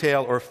 fairy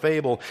tale, or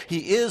fable.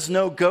 He is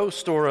no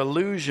ghost or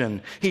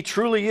illusion. He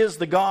truly is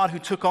the God who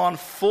took on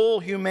full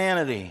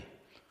humanity,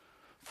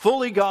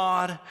 fully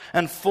God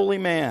and fully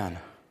man.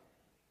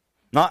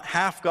 Not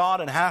half God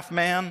and half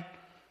man,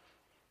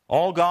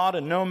 all God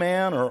and no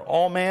man, or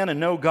all man and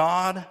no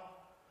God.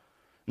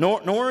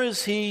 Nor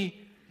is he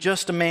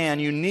just a man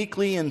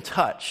uniquely in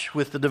touch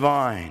with the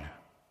divine.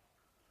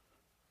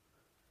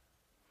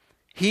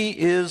 He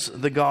is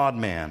the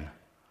God-man,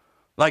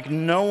 like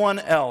no one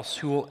else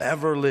who will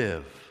ever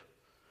live.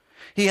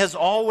 He has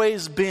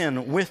always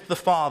been with the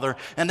Father,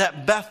 and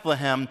at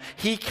Bethlehem,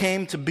 He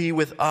came to be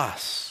with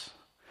us.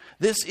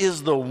 This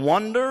is the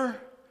wonder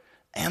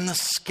and the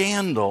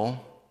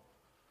scandal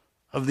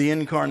of the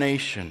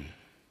incarnation.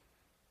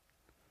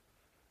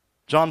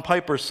 John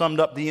Piper summed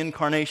up the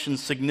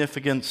incarnation's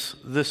significance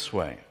this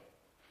way.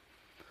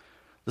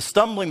 The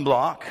stumbling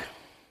block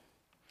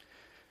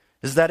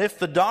is that if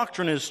the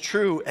doctrine is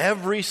true,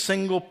 every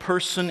single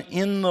person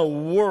in the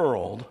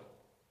world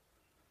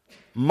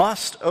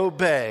must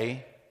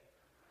obey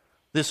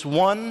this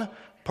one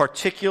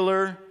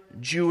particular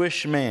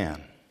Jewish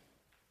man.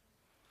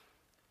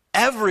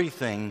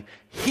 Everything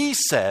he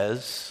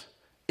says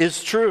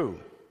is true,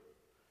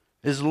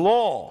 is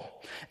law.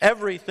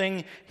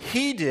 Everything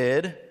he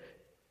did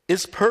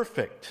is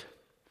perfect.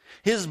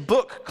 His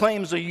book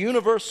claims a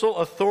universal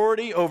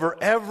authority over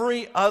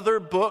every other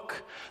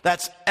book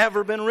that's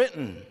ever been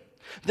written.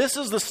 This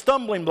is the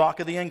stumbling block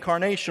of the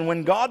incarnation.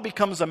 When God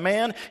becomes a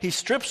man, He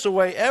strips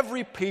away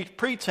every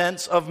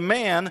pretense of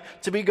man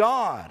to be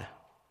God.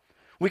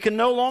 We can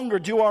no longer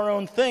do our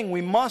own thing.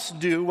 We must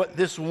do what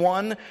this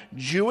one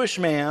Jewish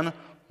man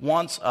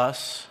wants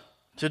us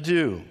to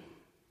do.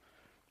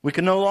 We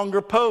can no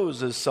longer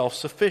pose as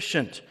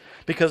self-sufficient,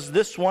 because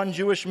this one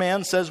Jewish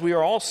man says we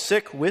are all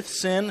sick with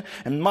sin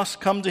and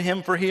must come to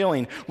Him for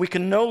healing. We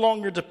can no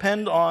longer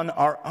depend on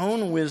our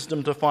own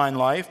wisdom to find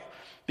life,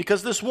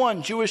 because this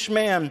one Jewish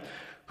man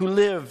who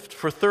lived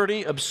for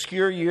 30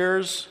 obscure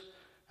years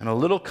in a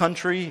little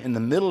country in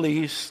the Middle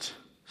East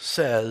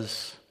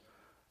says,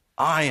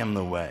 I am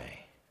the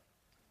way,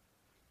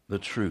 the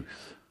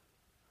truth,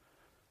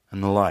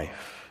 and the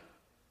life.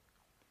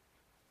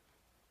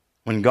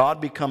 When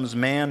God becomes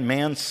man,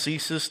 man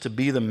ceases to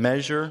be the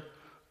measure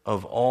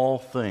of all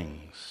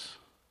things.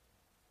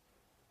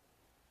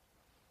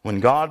 When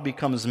God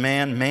becomes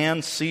man,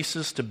 man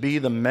ceases to be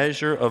the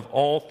measure of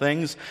all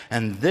things,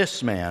 and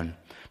this man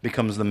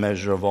becomes the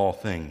measure of all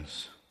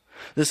things.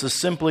 This is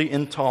simply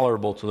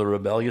intolerable to the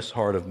rebellious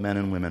heart of men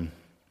and women.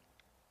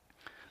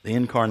 The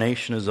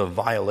incarnation is a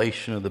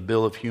violation of the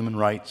Bill of Human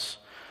Rights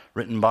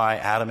written by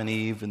Adam and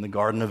Eve in the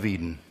Garden of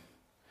Eden.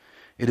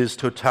 It is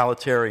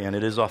totalitarian,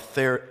 it is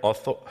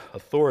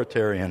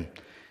authoritarian,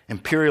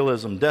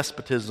 imperialism,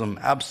 despotism,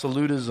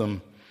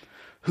 absolutism.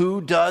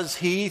 Who does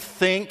he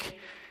think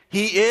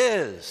he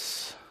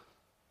is?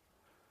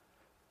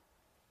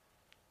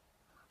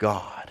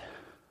 God.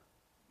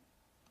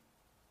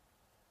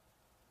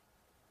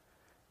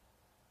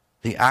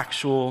 The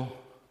actual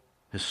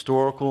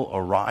historical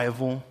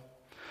arrival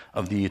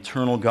of the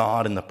eternal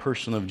God in the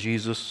person of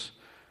Jesus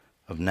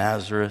of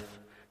Nazareth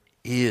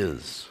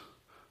is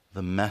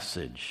the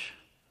message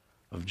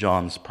of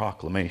John's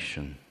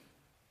proclamation.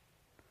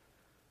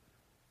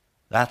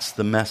 That's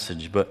the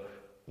message, but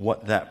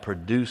what that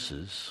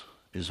produces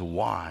is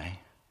why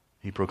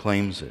he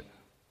proclaims it.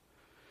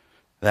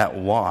 That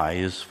why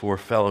is for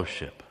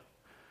fellowship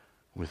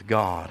with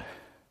God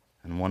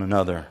and one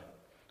another.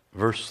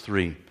 Verse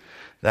 3,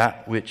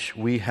 that which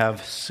we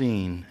have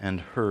seen and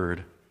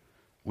heard,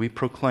 we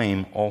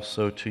proclaim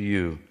also to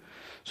you,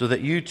 so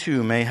that you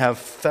too may have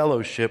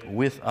fellowship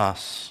with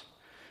us.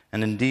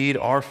 And indeed,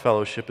 our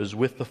fellowship is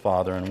with the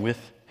Father and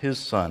with His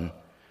Son,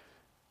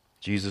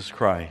 Jesus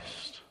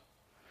Christ.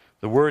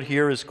 The word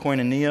here is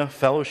koinonia,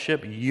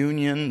 fellowship,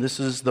 union. This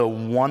is the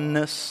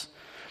oneness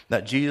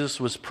that Jesus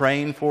was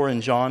praying for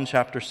in John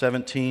chapter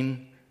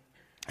 17.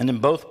 And in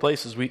both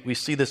places, we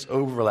see this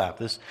overlap,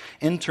 this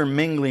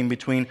intermingling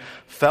between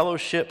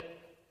fellowship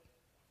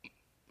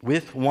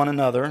with one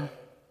another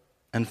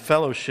and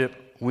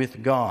fellowship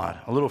with God.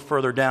 A little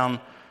further down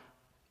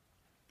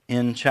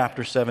in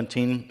chapter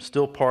 17,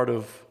 still part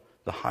of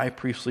the high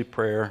priestly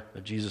prayer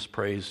that Jesus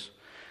prays.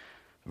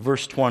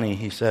 Verse 20,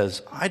 he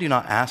says, I do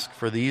not ask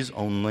for these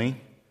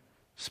only,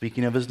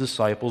 speaking of his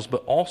disciples,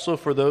 but also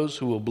for those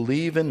who will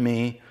believe in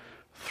me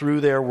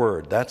through their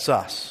word. That's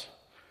us.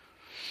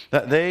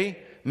 That they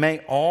may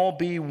all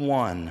be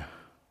one,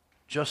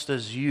 just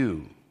as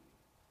you,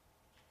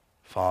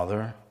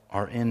 Father,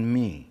 are in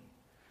me,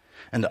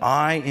 and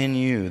I in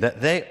you,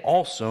 that they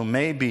also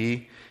may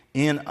be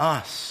in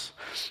us,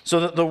 so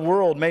that the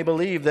world may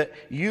believe that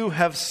you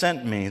have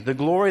sent me. The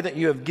glory that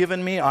you have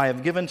given me, I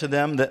have given to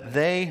them, that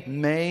they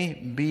may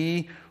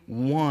be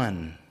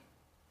one,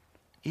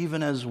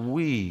 even as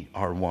we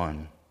are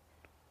one.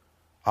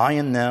 I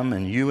in them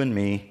and you in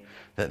me,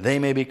 that they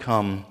may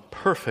become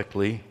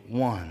perfectly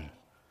one,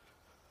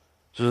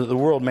 so that the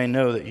world may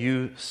know that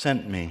you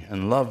sent me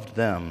and loved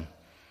them,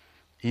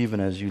 even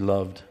as you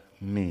loved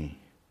me.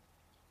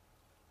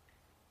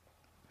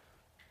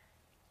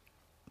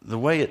 The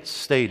way it's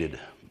stated,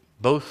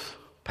 both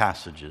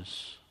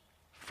passages,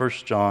 1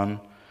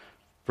 John,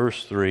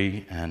 verse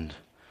 3, and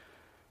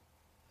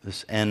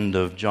this end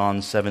of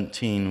John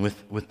 17,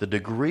 with the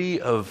degree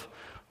of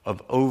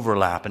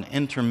overlap and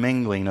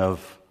intermingling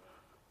of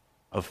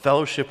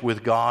fellowship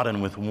with God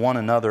and with one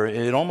another,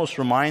 it almost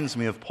reminds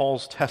me of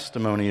Paul's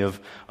testimony of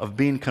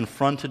being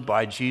confronted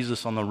by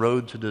Jesus on the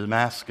road to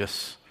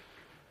Damascus,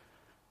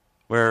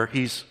 where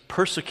he's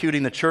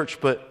persecuting the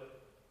church, but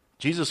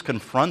Jesus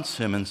confronts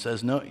him and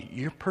says, no,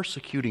 you're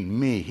persecuting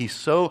me. He's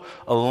so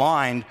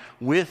aligned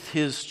with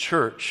his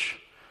church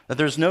that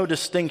there's no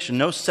distinction,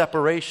 no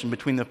separation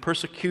between the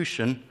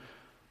persecution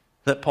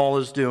that Paul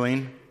is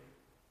doing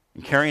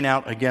and carrying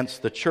out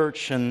against the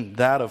church and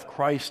that of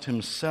Christ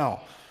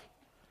himself.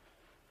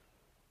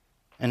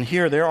 And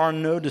here there are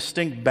no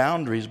distinct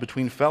boundaries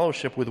between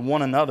fellowship with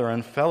one another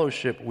and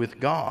fellowship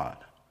with God,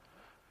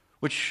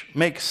 which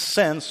makes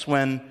sense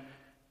when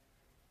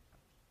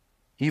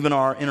even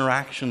our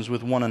interactions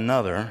with one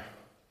another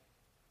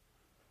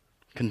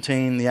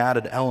contain the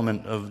added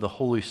element of the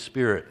Holy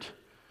Spirit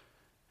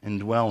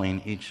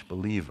indwelling each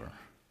believer.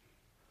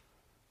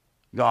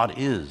 God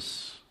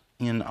is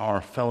in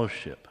our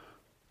fellowship.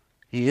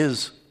 He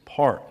is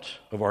part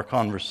of our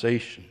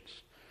conversations.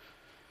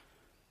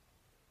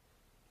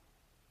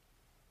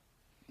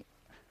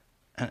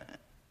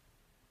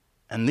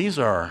 And these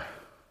are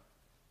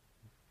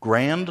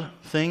grand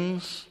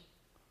things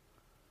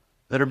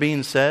that are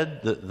being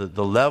said,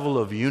 the level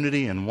of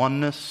unity and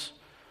oneness,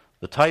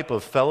 the type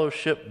of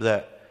fellowship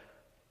that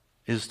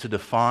is to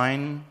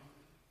define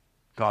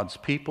God's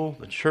people,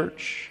 the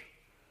church.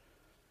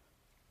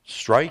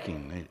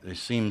 Striking. They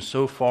seem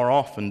so far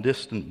off and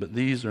distant, but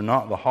these are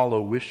not the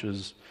hollow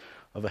wishes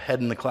of a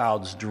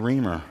head-in-the-clouds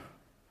dreamer.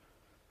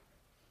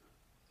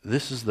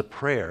 This is the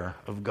prayer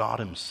of God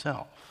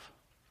himself.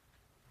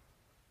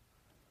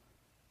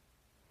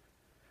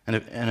 And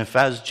if,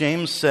 as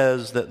James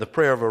says, that the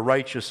prayer of a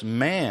righteous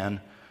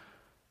man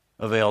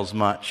avails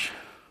much,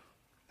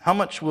 how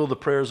much will the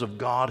prayers of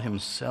God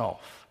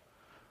himself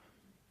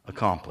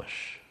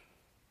accomplish?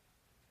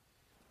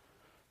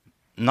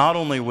 Not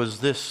only was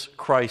this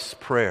Christ's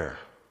prayer,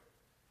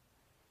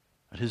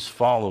 that his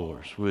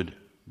followers would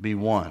be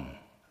one,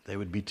 they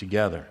would be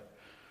together.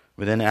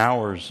 Within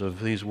hours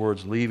of these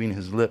words leaving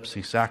his lips,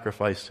 he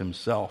sacrificed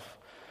himself,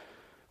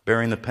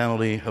 bearing the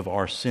penalty of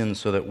our sins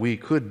so that we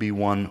could be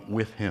one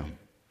with him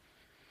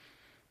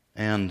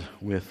and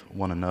with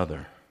one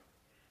another.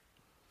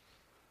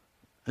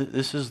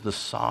 This is the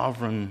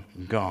sovereign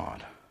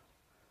God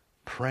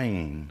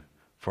praying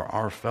for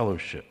our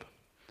fellowship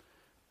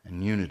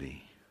and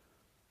unity.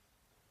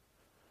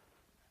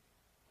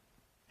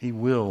 He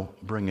will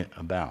bring it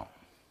about.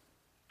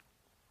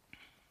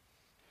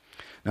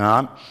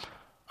 Now,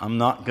 I'm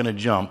not going to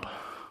jump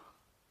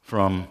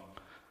from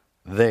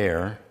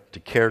there to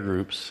care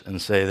groups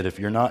and say that if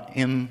you're not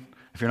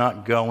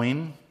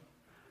going,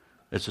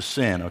 it's a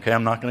sin. Okay,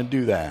 I'm not going to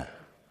do that.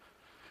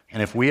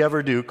 And if we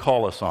ever do,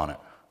 call us on it.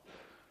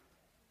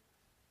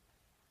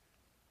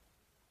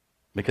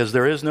 Because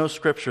there is no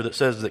scripture that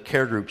says that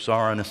care groups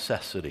are a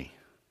necessity.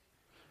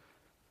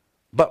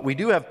 But we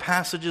do have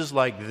passages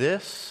like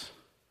this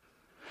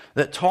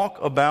that talk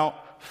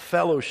about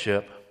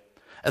fellowship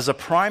as a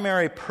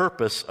primary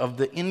purpose of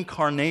the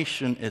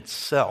incarnation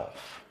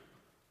itself.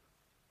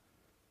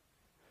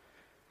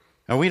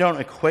 Now, we don't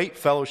equate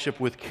fellowship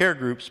with care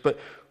groups, but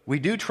we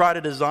do try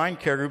to design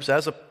care groups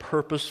as a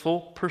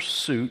purposeful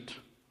pursuit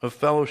of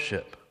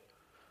fellowship.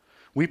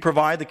 We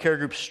provide the care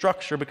group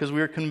structure because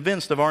we are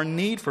convinced of our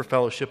need for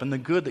fellowship and the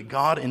good that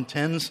God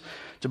intends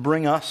to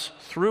bring us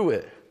through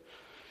it.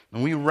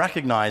 And we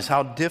recognize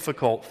how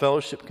difficult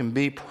fellowship can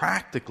be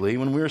practically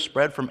when we are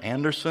spread from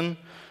Anderson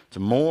to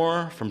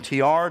Moore, from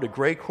TR to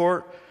Gray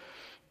Court.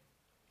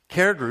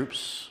 Care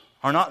groups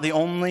are not the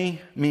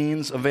only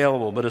means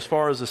available, but as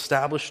far as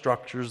established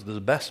structures, the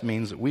best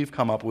means that we've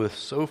come up with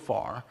so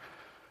far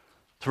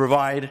to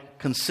provide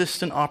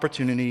consistent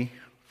opportunity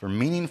for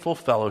meaningful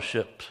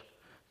fellowship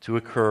to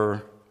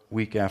occur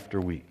week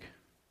after week.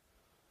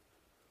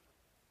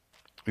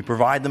 We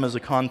provide them as a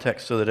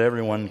context so that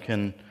everyone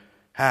can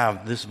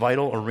have this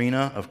vital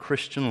arena of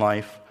Christian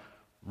life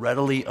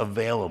readily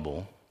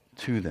available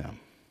to them.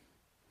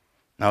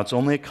 Now, it's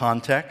only a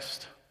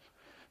context.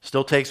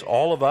 Still takes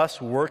all of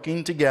us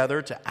working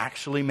together to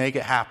actually make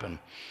it happen.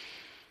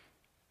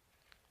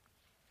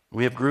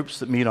 We have groups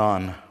that meet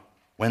on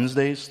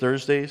Wednesdays,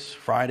 Thursdays,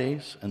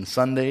 Fridays, and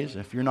Sundays.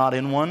 If you're not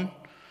in one,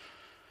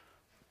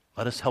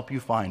 let us help you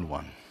find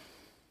one.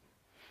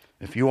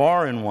 If you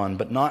are in one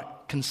but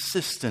not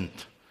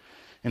consistent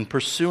in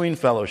pursuing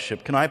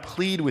fellowship, can I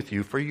plead with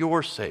you for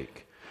your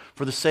sake,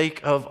 for the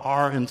sake of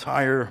our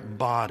entire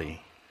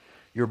body,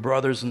 your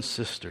brothers and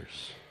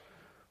sisters,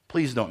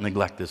 please don't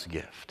neglect this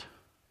gift.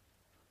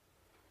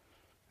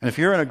 And if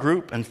you're in a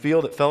group and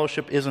feel that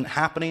fellowship isn't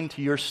happening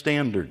to your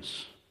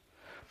standards,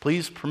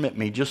 please permit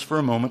me just for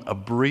a moment a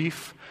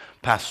brief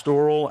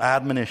pastoral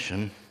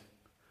admonition,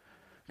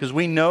 because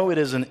we know it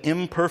is an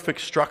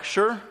imperfect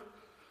structure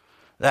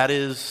that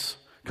is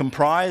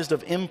comprised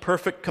of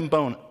imperfect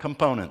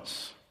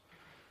components,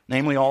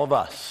 namely all of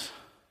us.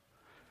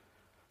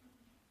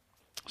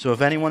 So if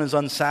anyone is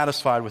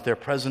unsatisfied with their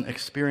present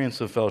experience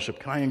of fellowship,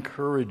 can I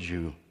encourage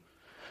you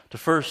to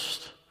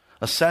first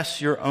assess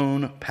your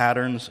own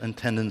patterns and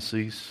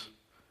tendencies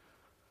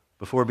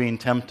before being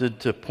tempted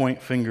to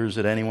point fingers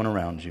at anyone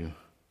around you.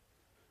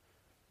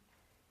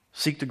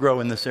 Seek to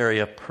grow in this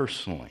area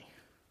personally.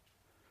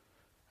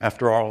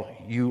 After all,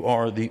 you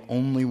are the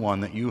only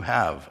one that you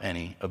have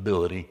any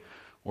ability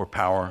or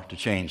power to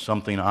change,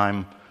 something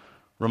I'm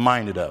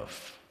reminded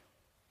of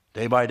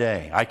day by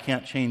day. I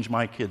can't change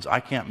my kids.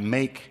 I can't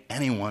make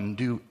anyone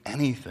do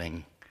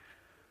anything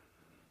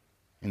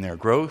in their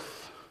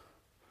growth.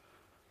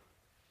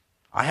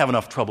 I have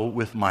enough trouble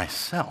with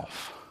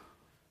myself.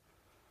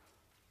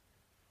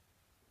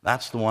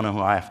 That's the one who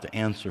I have to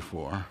answer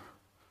for,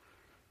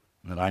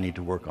 that I need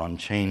to work on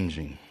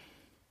changing.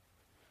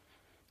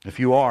 If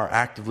you are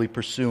actively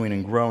pursuing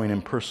and growing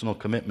in personal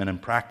commitment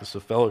and practice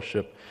of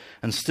fellowship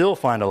and still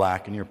find a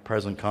lack in your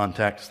present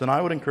context, then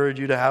I would encourage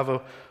you to have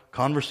a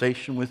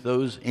conversation with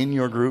those in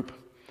your group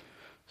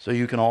so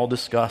you can all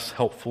discuss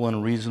helpful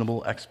and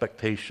reasonable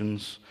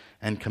expectations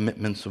and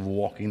commitments of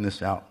walking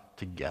this out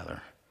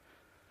together.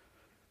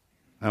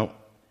 Now,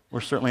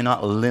 we're certainly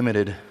not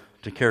limited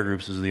to care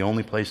groups as the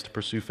only place to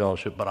pursue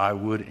fellowship, but I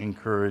would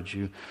encourage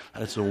you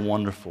that it's a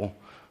wonderful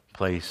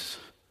place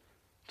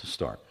to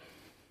start.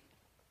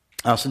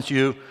 Now, since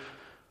you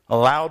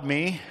allowed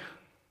me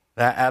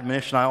that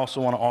admonition, I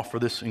also want to offer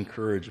this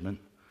encouragement.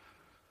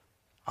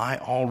 I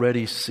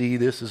already see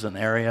this as an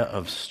area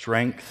of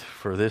strength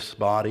for this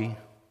body.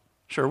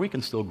 Sure, we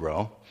can still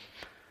grow,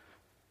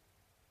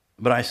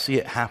 but I see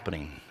it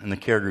happening in the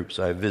care groups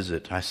I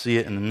visit. I see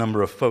it in the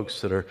number of folks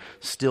that are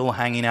still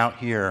hanging out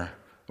here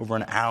over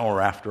an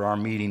hour after our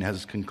meeting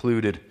has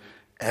concluded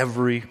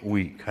every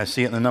week. I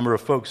see it in the number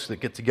of folks that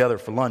get together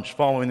for lunch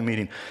following the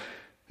meeting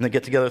and that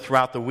get together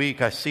throughout the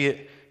week. I see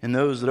it in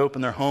those that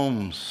open their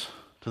homes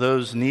to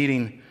those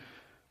needing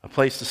a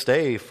place to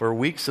stay for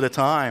weeks at a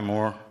time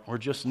or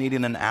just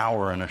needing an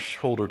hour and a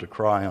shoulder to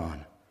cry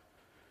on.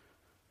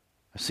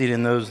 I see it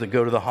in those that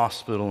go to the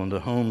hospital and to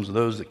homes of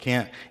those that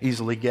can't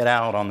easily get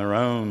out on their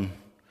own,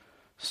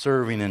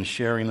 serving and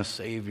sharing the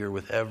Savior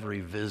with every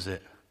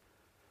visit.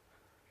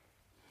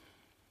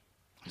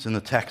 It's in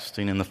the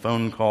texting and the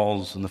phone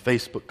calls and the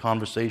Facebook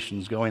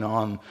conversations going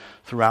on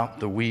throughout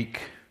the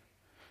week,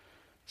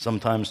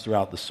 sometimes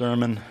throughout the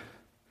sermon.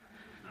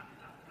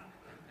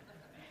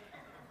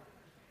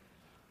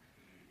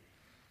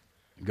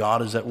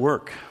 God is at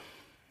work,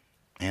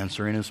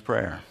 answering his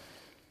prayer.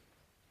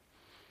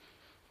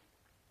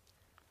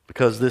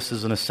 Because this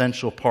is an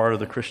essential part of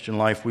the Christian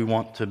life, we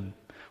want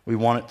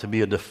it to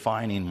be a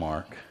defining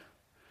mark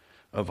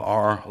of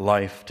our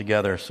life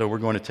together. So we're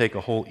going to take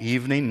a whole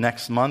evening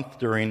next month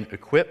during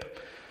Equip,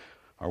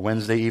 our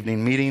Wednesday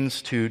evening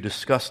meetings, to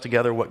discuss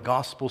together what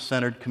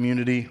gospel-centered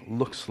community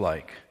looks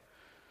like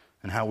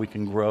and how we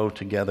can grow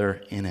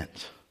together in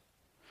it.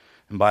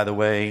 And by the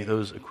way,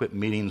 those Equip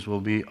meetings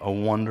will be a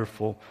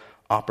wonderful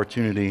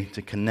opportunity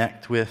to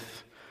connect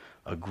with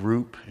a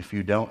group, if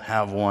you don't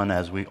have one,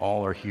 as we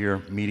all are here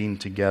meeting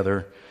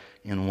together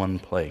in one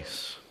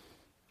place.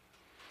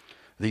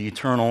 The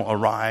eternal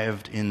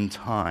arrived in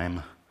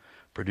time,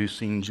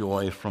 producing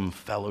joy from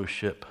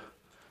fellowship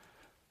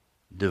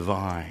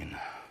divine.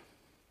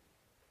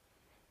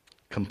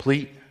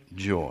 Complete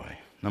joy.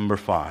 Number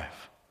 5.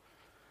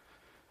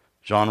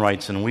 John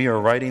writes, "And we are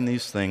writing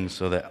these things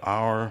so that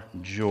our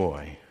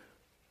joy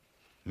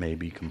may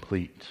be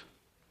complete."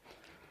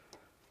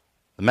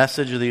 The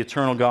message of the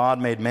eternal God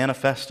made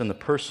manifest in the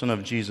person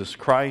of Jesus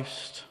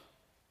Christ,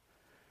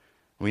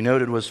 we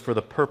noted, was for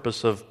the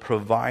purpose of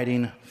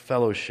providing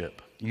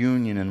fellowship,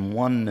 union and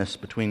oneness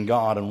between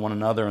God and one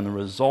another, and the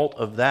result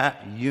of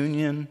that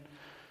union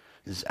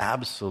is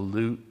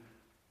absolute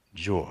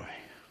joy,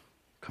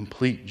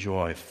 complete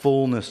joy,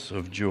 fullness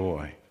of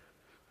joy.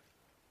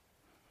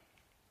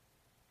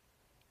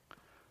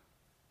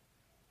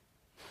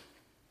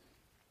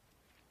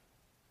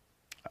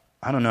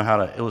 I don't know how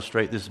to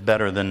illustrate this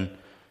better than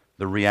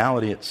the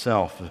reality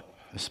itself,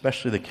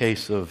 especially the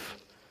case of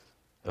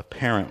a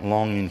parent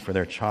longing for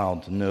their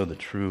child to know the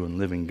true and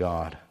living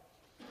God.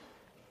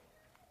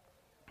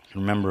 I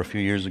can remember a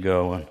few years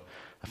ago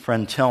a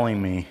friend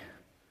telling me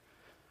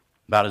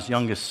about his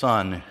youngest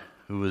son,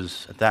 who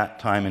was at that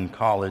time in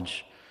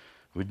college,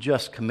 who had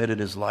just committed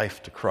his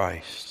life to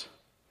Christ.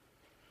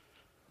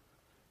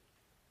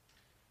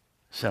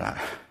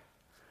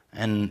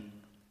 And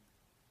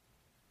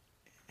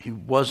he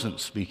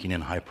wasn't speaking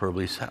in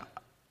hyperbole. He said,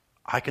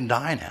 "I can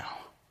die now.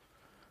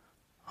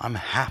 I'm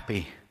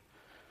happy.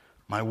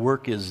 My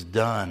work is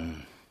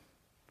done."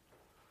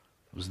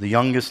 He was the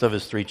youngest of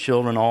his 3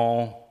 children,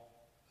 all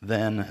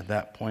then, at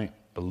that point,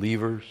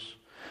 believers.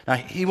 Now,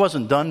 he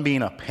wasn't done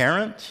being a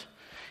parent,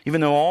 even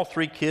though all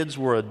 3 kids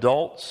were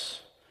adults.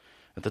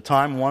 At the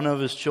time, one of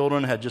his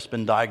children had just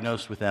been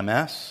diagnosed with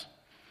MS.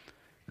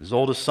 His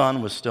oldest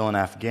son was still in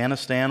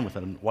Afghanistan with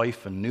a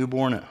wife and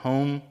newborn at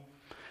home.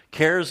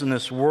 Cares in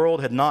this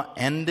world had not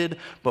ended,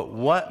 but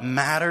what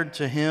mattered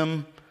to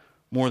him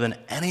more than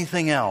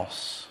anything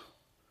else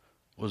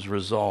was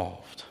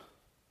resolved.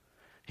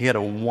 He had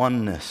a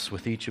oneness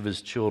with each of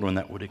his children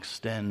that would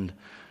extend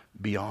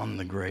beyond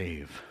the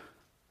grave.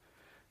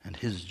 And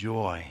his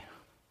joy,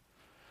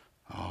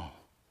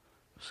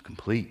 was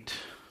complete.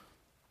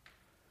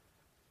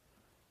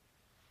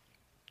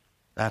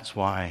 That's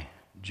why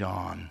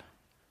John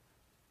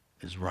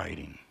is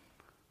writing.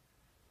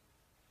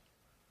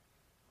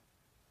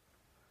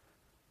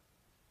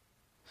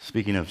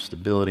 Speaking of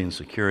stability and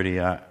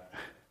security,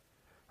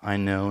 I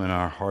know in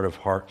our heart of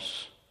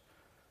hearts,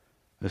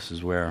 this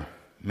is where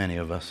many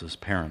of us as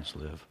parents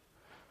live.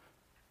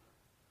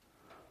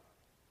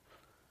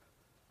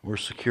 We're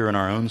secure in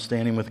our own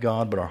standing with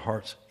God, but our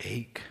hearts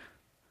ache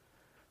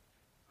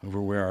over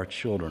where our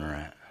children are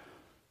at.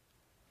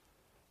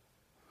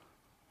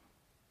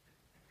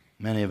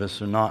 Many of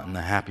us are not in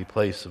the happy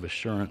place of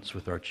assurance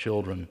with our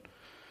children,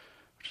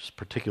 which is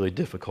particularly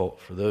difficult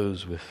for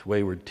those with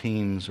wayward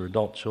teens or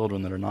adult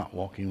children that are not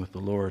walking with the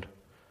Lord.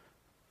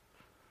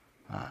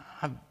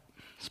 I've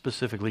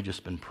specifically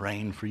just been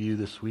praying for you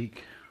this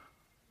week.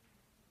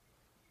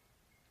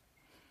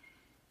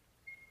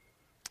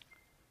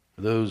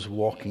 For those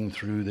walking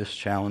through this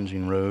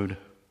challenging road.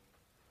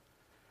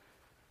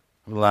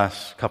 Over the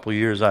last couple of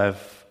years,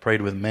 I've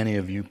prayed with many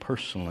of you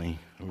personally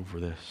over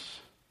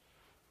this.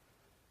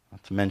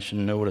 Not to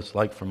mention, know what it's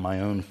like from my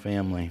own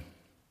family.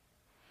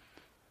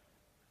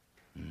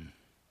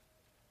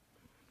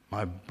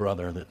 My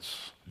brother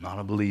that's not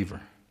a believer.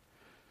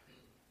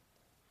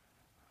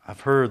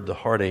 I've heard the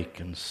heartache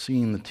and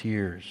seen the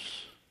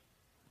tears.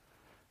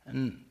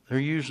 And there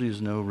usually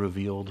is no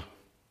revealed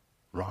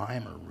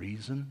rhyme or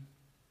reason.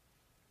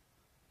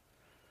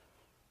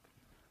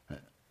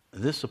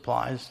 This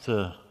applies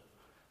to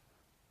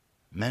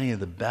many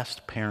of the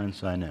best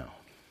parents I know.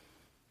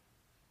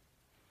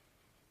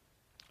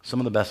 Some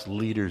of the best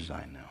leaders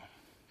I know.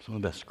 Some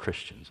of the best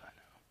Christians I know.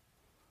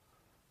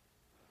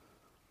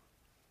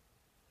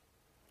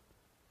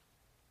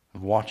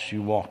 I've watched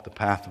you walk the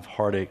path of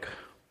heartache,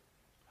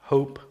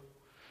 hope,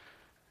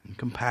 and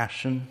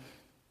compassion.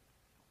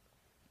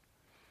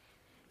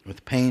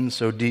 With pain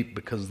so deep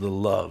because the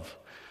love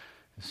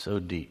is so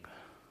deep.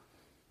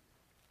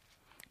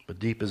 But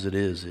deep as it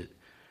is, it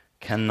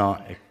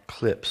cannot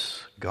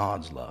eclipse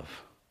God's love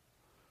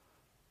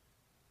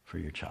for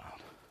your child.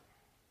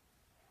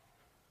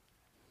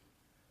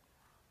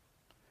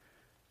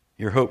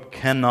 Your hope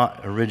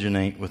cannot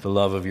originate with the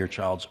love of your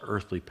child's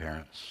earthly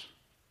parents.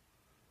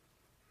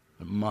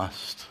 It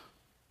must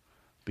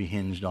be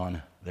hinged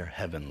on their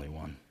heavenly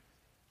one.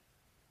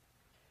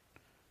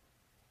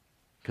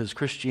 Because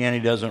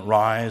Christianity doesn't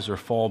rise or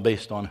fall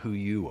based on who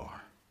you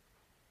are,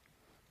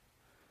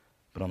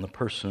 but on the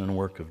person and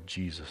work of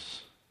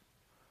Jesus.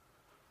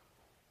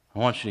 I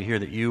want you to hear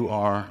that you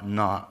are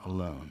not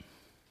alone.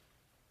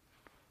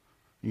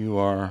 You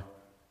are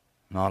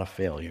not a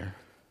failure.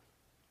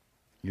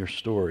 Your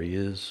story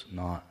is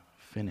not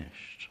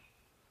finished.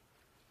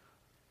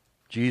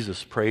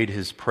 Jesus prayed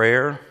his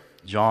prayer.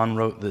 John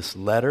wrote this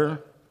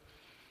letter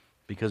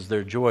because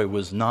their joy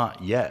was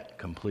not yet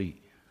complete.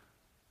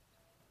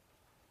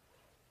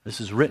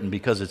 This is written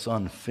because it's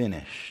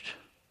unfinished.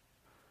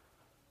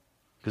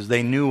 Because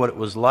they knew what it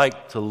was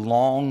like to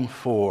long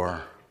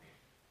for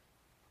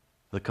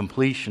the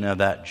completion of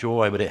that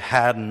joy, but it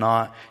had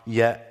not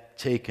yet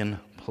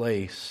taken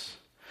place.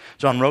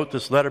 John wrote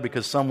this letter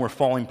because some were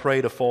falling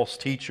prey to false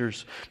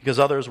teachers, because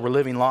others were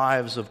living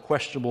lives of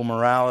questionable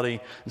morality,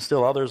 and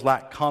still others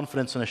lacked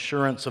confidence and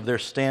assurance of their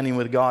standing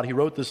with God. He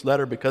wrote this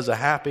letter because a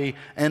happy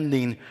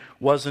ending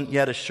wasn't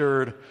yet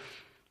assured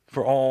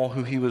for all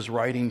who he was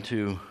writing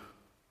to.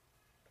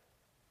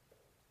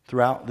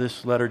 Throughout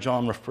this letter,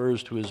 John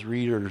refers to his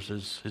readers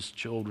as his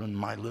children,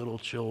 my little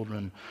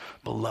children,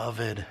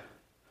 beloved.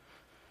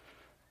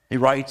 He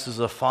writes as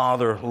a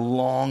father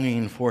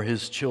longing for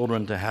his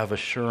children to have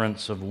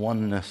assurance of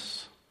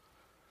oneness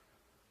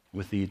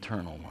with the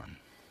Eternal One.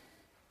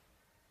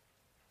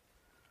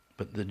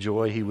 But the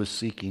joy he was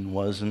seeking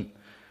wasn't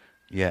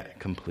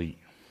yet complete.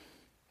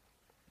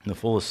 In the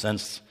fullest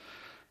sense,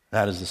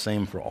 that is the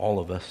same for all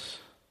of us.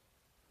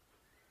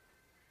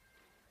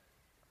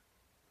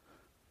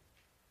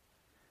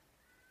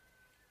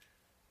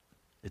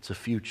 It's a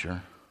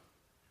future,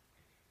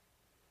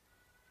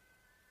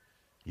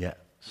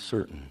 yet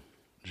certain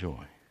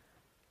joy.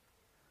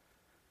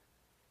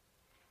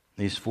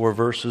 These 4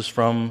 verses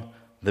from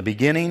the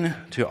beginning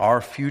to our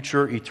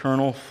future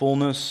eternal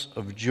fullness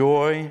of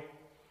joy,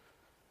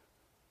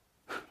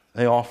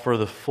 they offer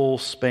the full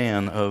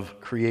span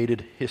of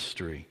created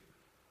history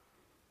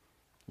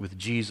with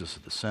Jesus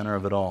at the center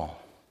of it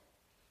all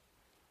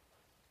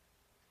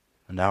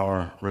and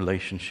our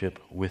relationship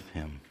with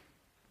him.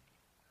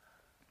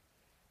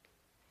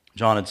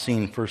 John had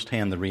seen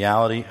firsthand the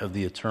reality of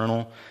the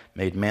eternal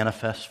made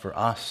manifest for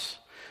us,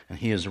 and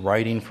he is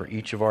writing for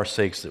each of our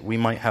sakes that we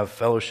might have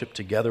fellowship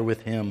together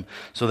with him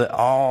so that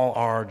all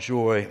our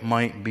joy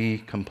might be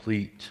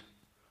complete.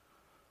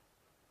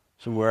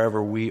 So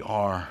wherever we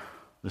are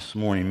this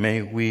morning,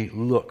 may we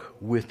look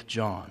with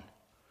John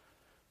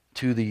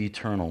to the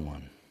Eternal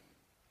One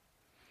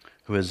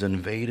who has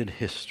invaded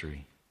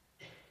history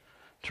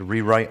to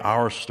rewrite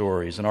our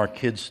stories and our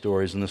kids'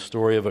 stories and the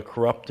story of a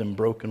corrupt and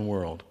broken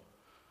world,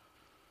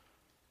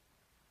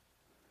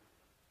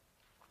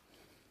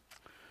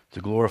 to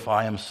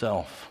glorify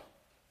himself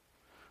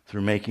through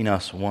making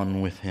us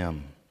one with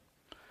him,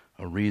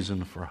 a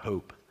reason for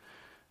hope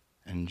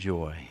and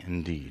joy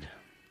indeed.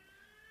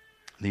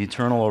 The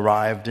eternal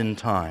arrived in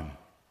time,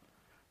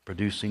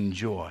 producing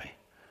joy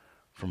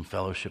from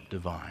Fellowship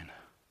Divine.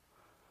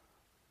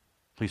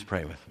 Please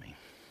pray with me.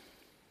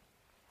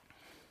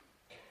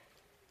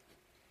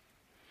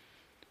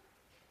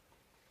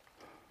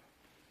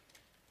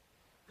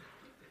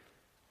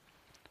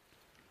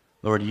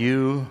 Lord,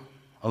 you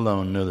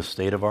alone know the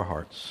state of our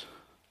hearts.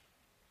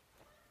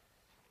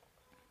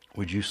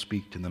 Would you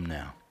speak to them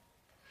now?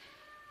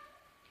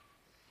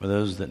 For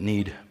those that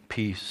need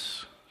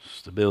peace,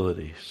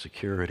 stability,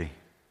 security,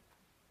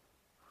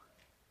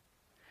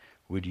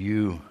 would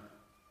you,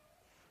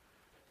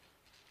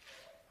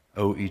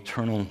 O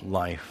eternal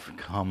life,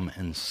 come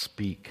and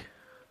speak?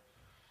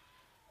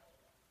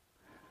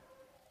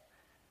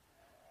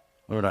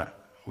 Lord,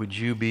 would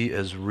you be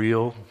as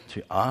real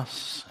to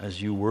us as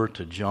you were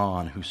to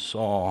John, who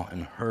saw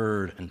and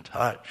heard and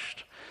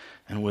touched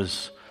and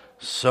was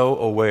so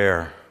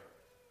aware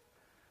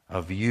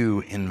of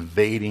you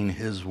invading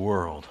his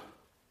world?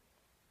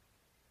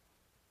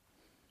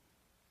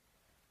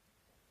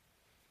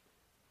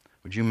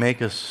 Would you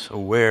make us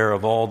aware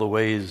of all the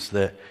ways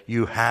that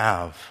you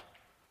have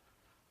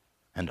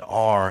and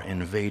are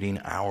invading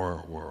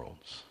our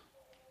worlds?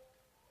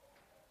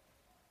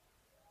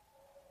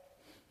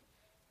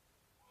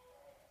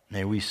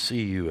 May we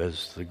see you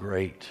as the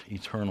great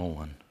eternal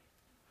one,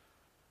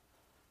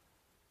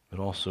 but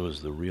also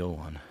as the real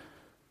one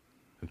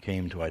who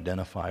came to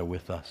identify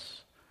with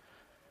us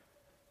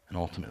and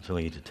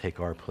ultimately to take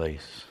our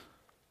place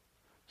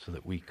so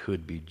that we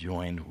could be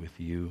joined with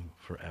you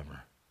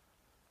forever.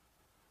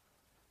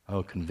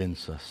 Oh,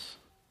 convince us.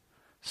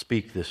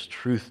 Speak this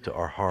truth to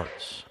our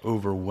hearts.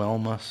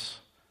 Overwhelm us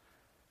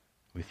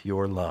with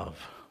your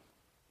love,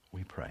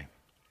 we pray.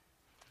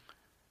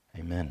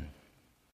 Amen.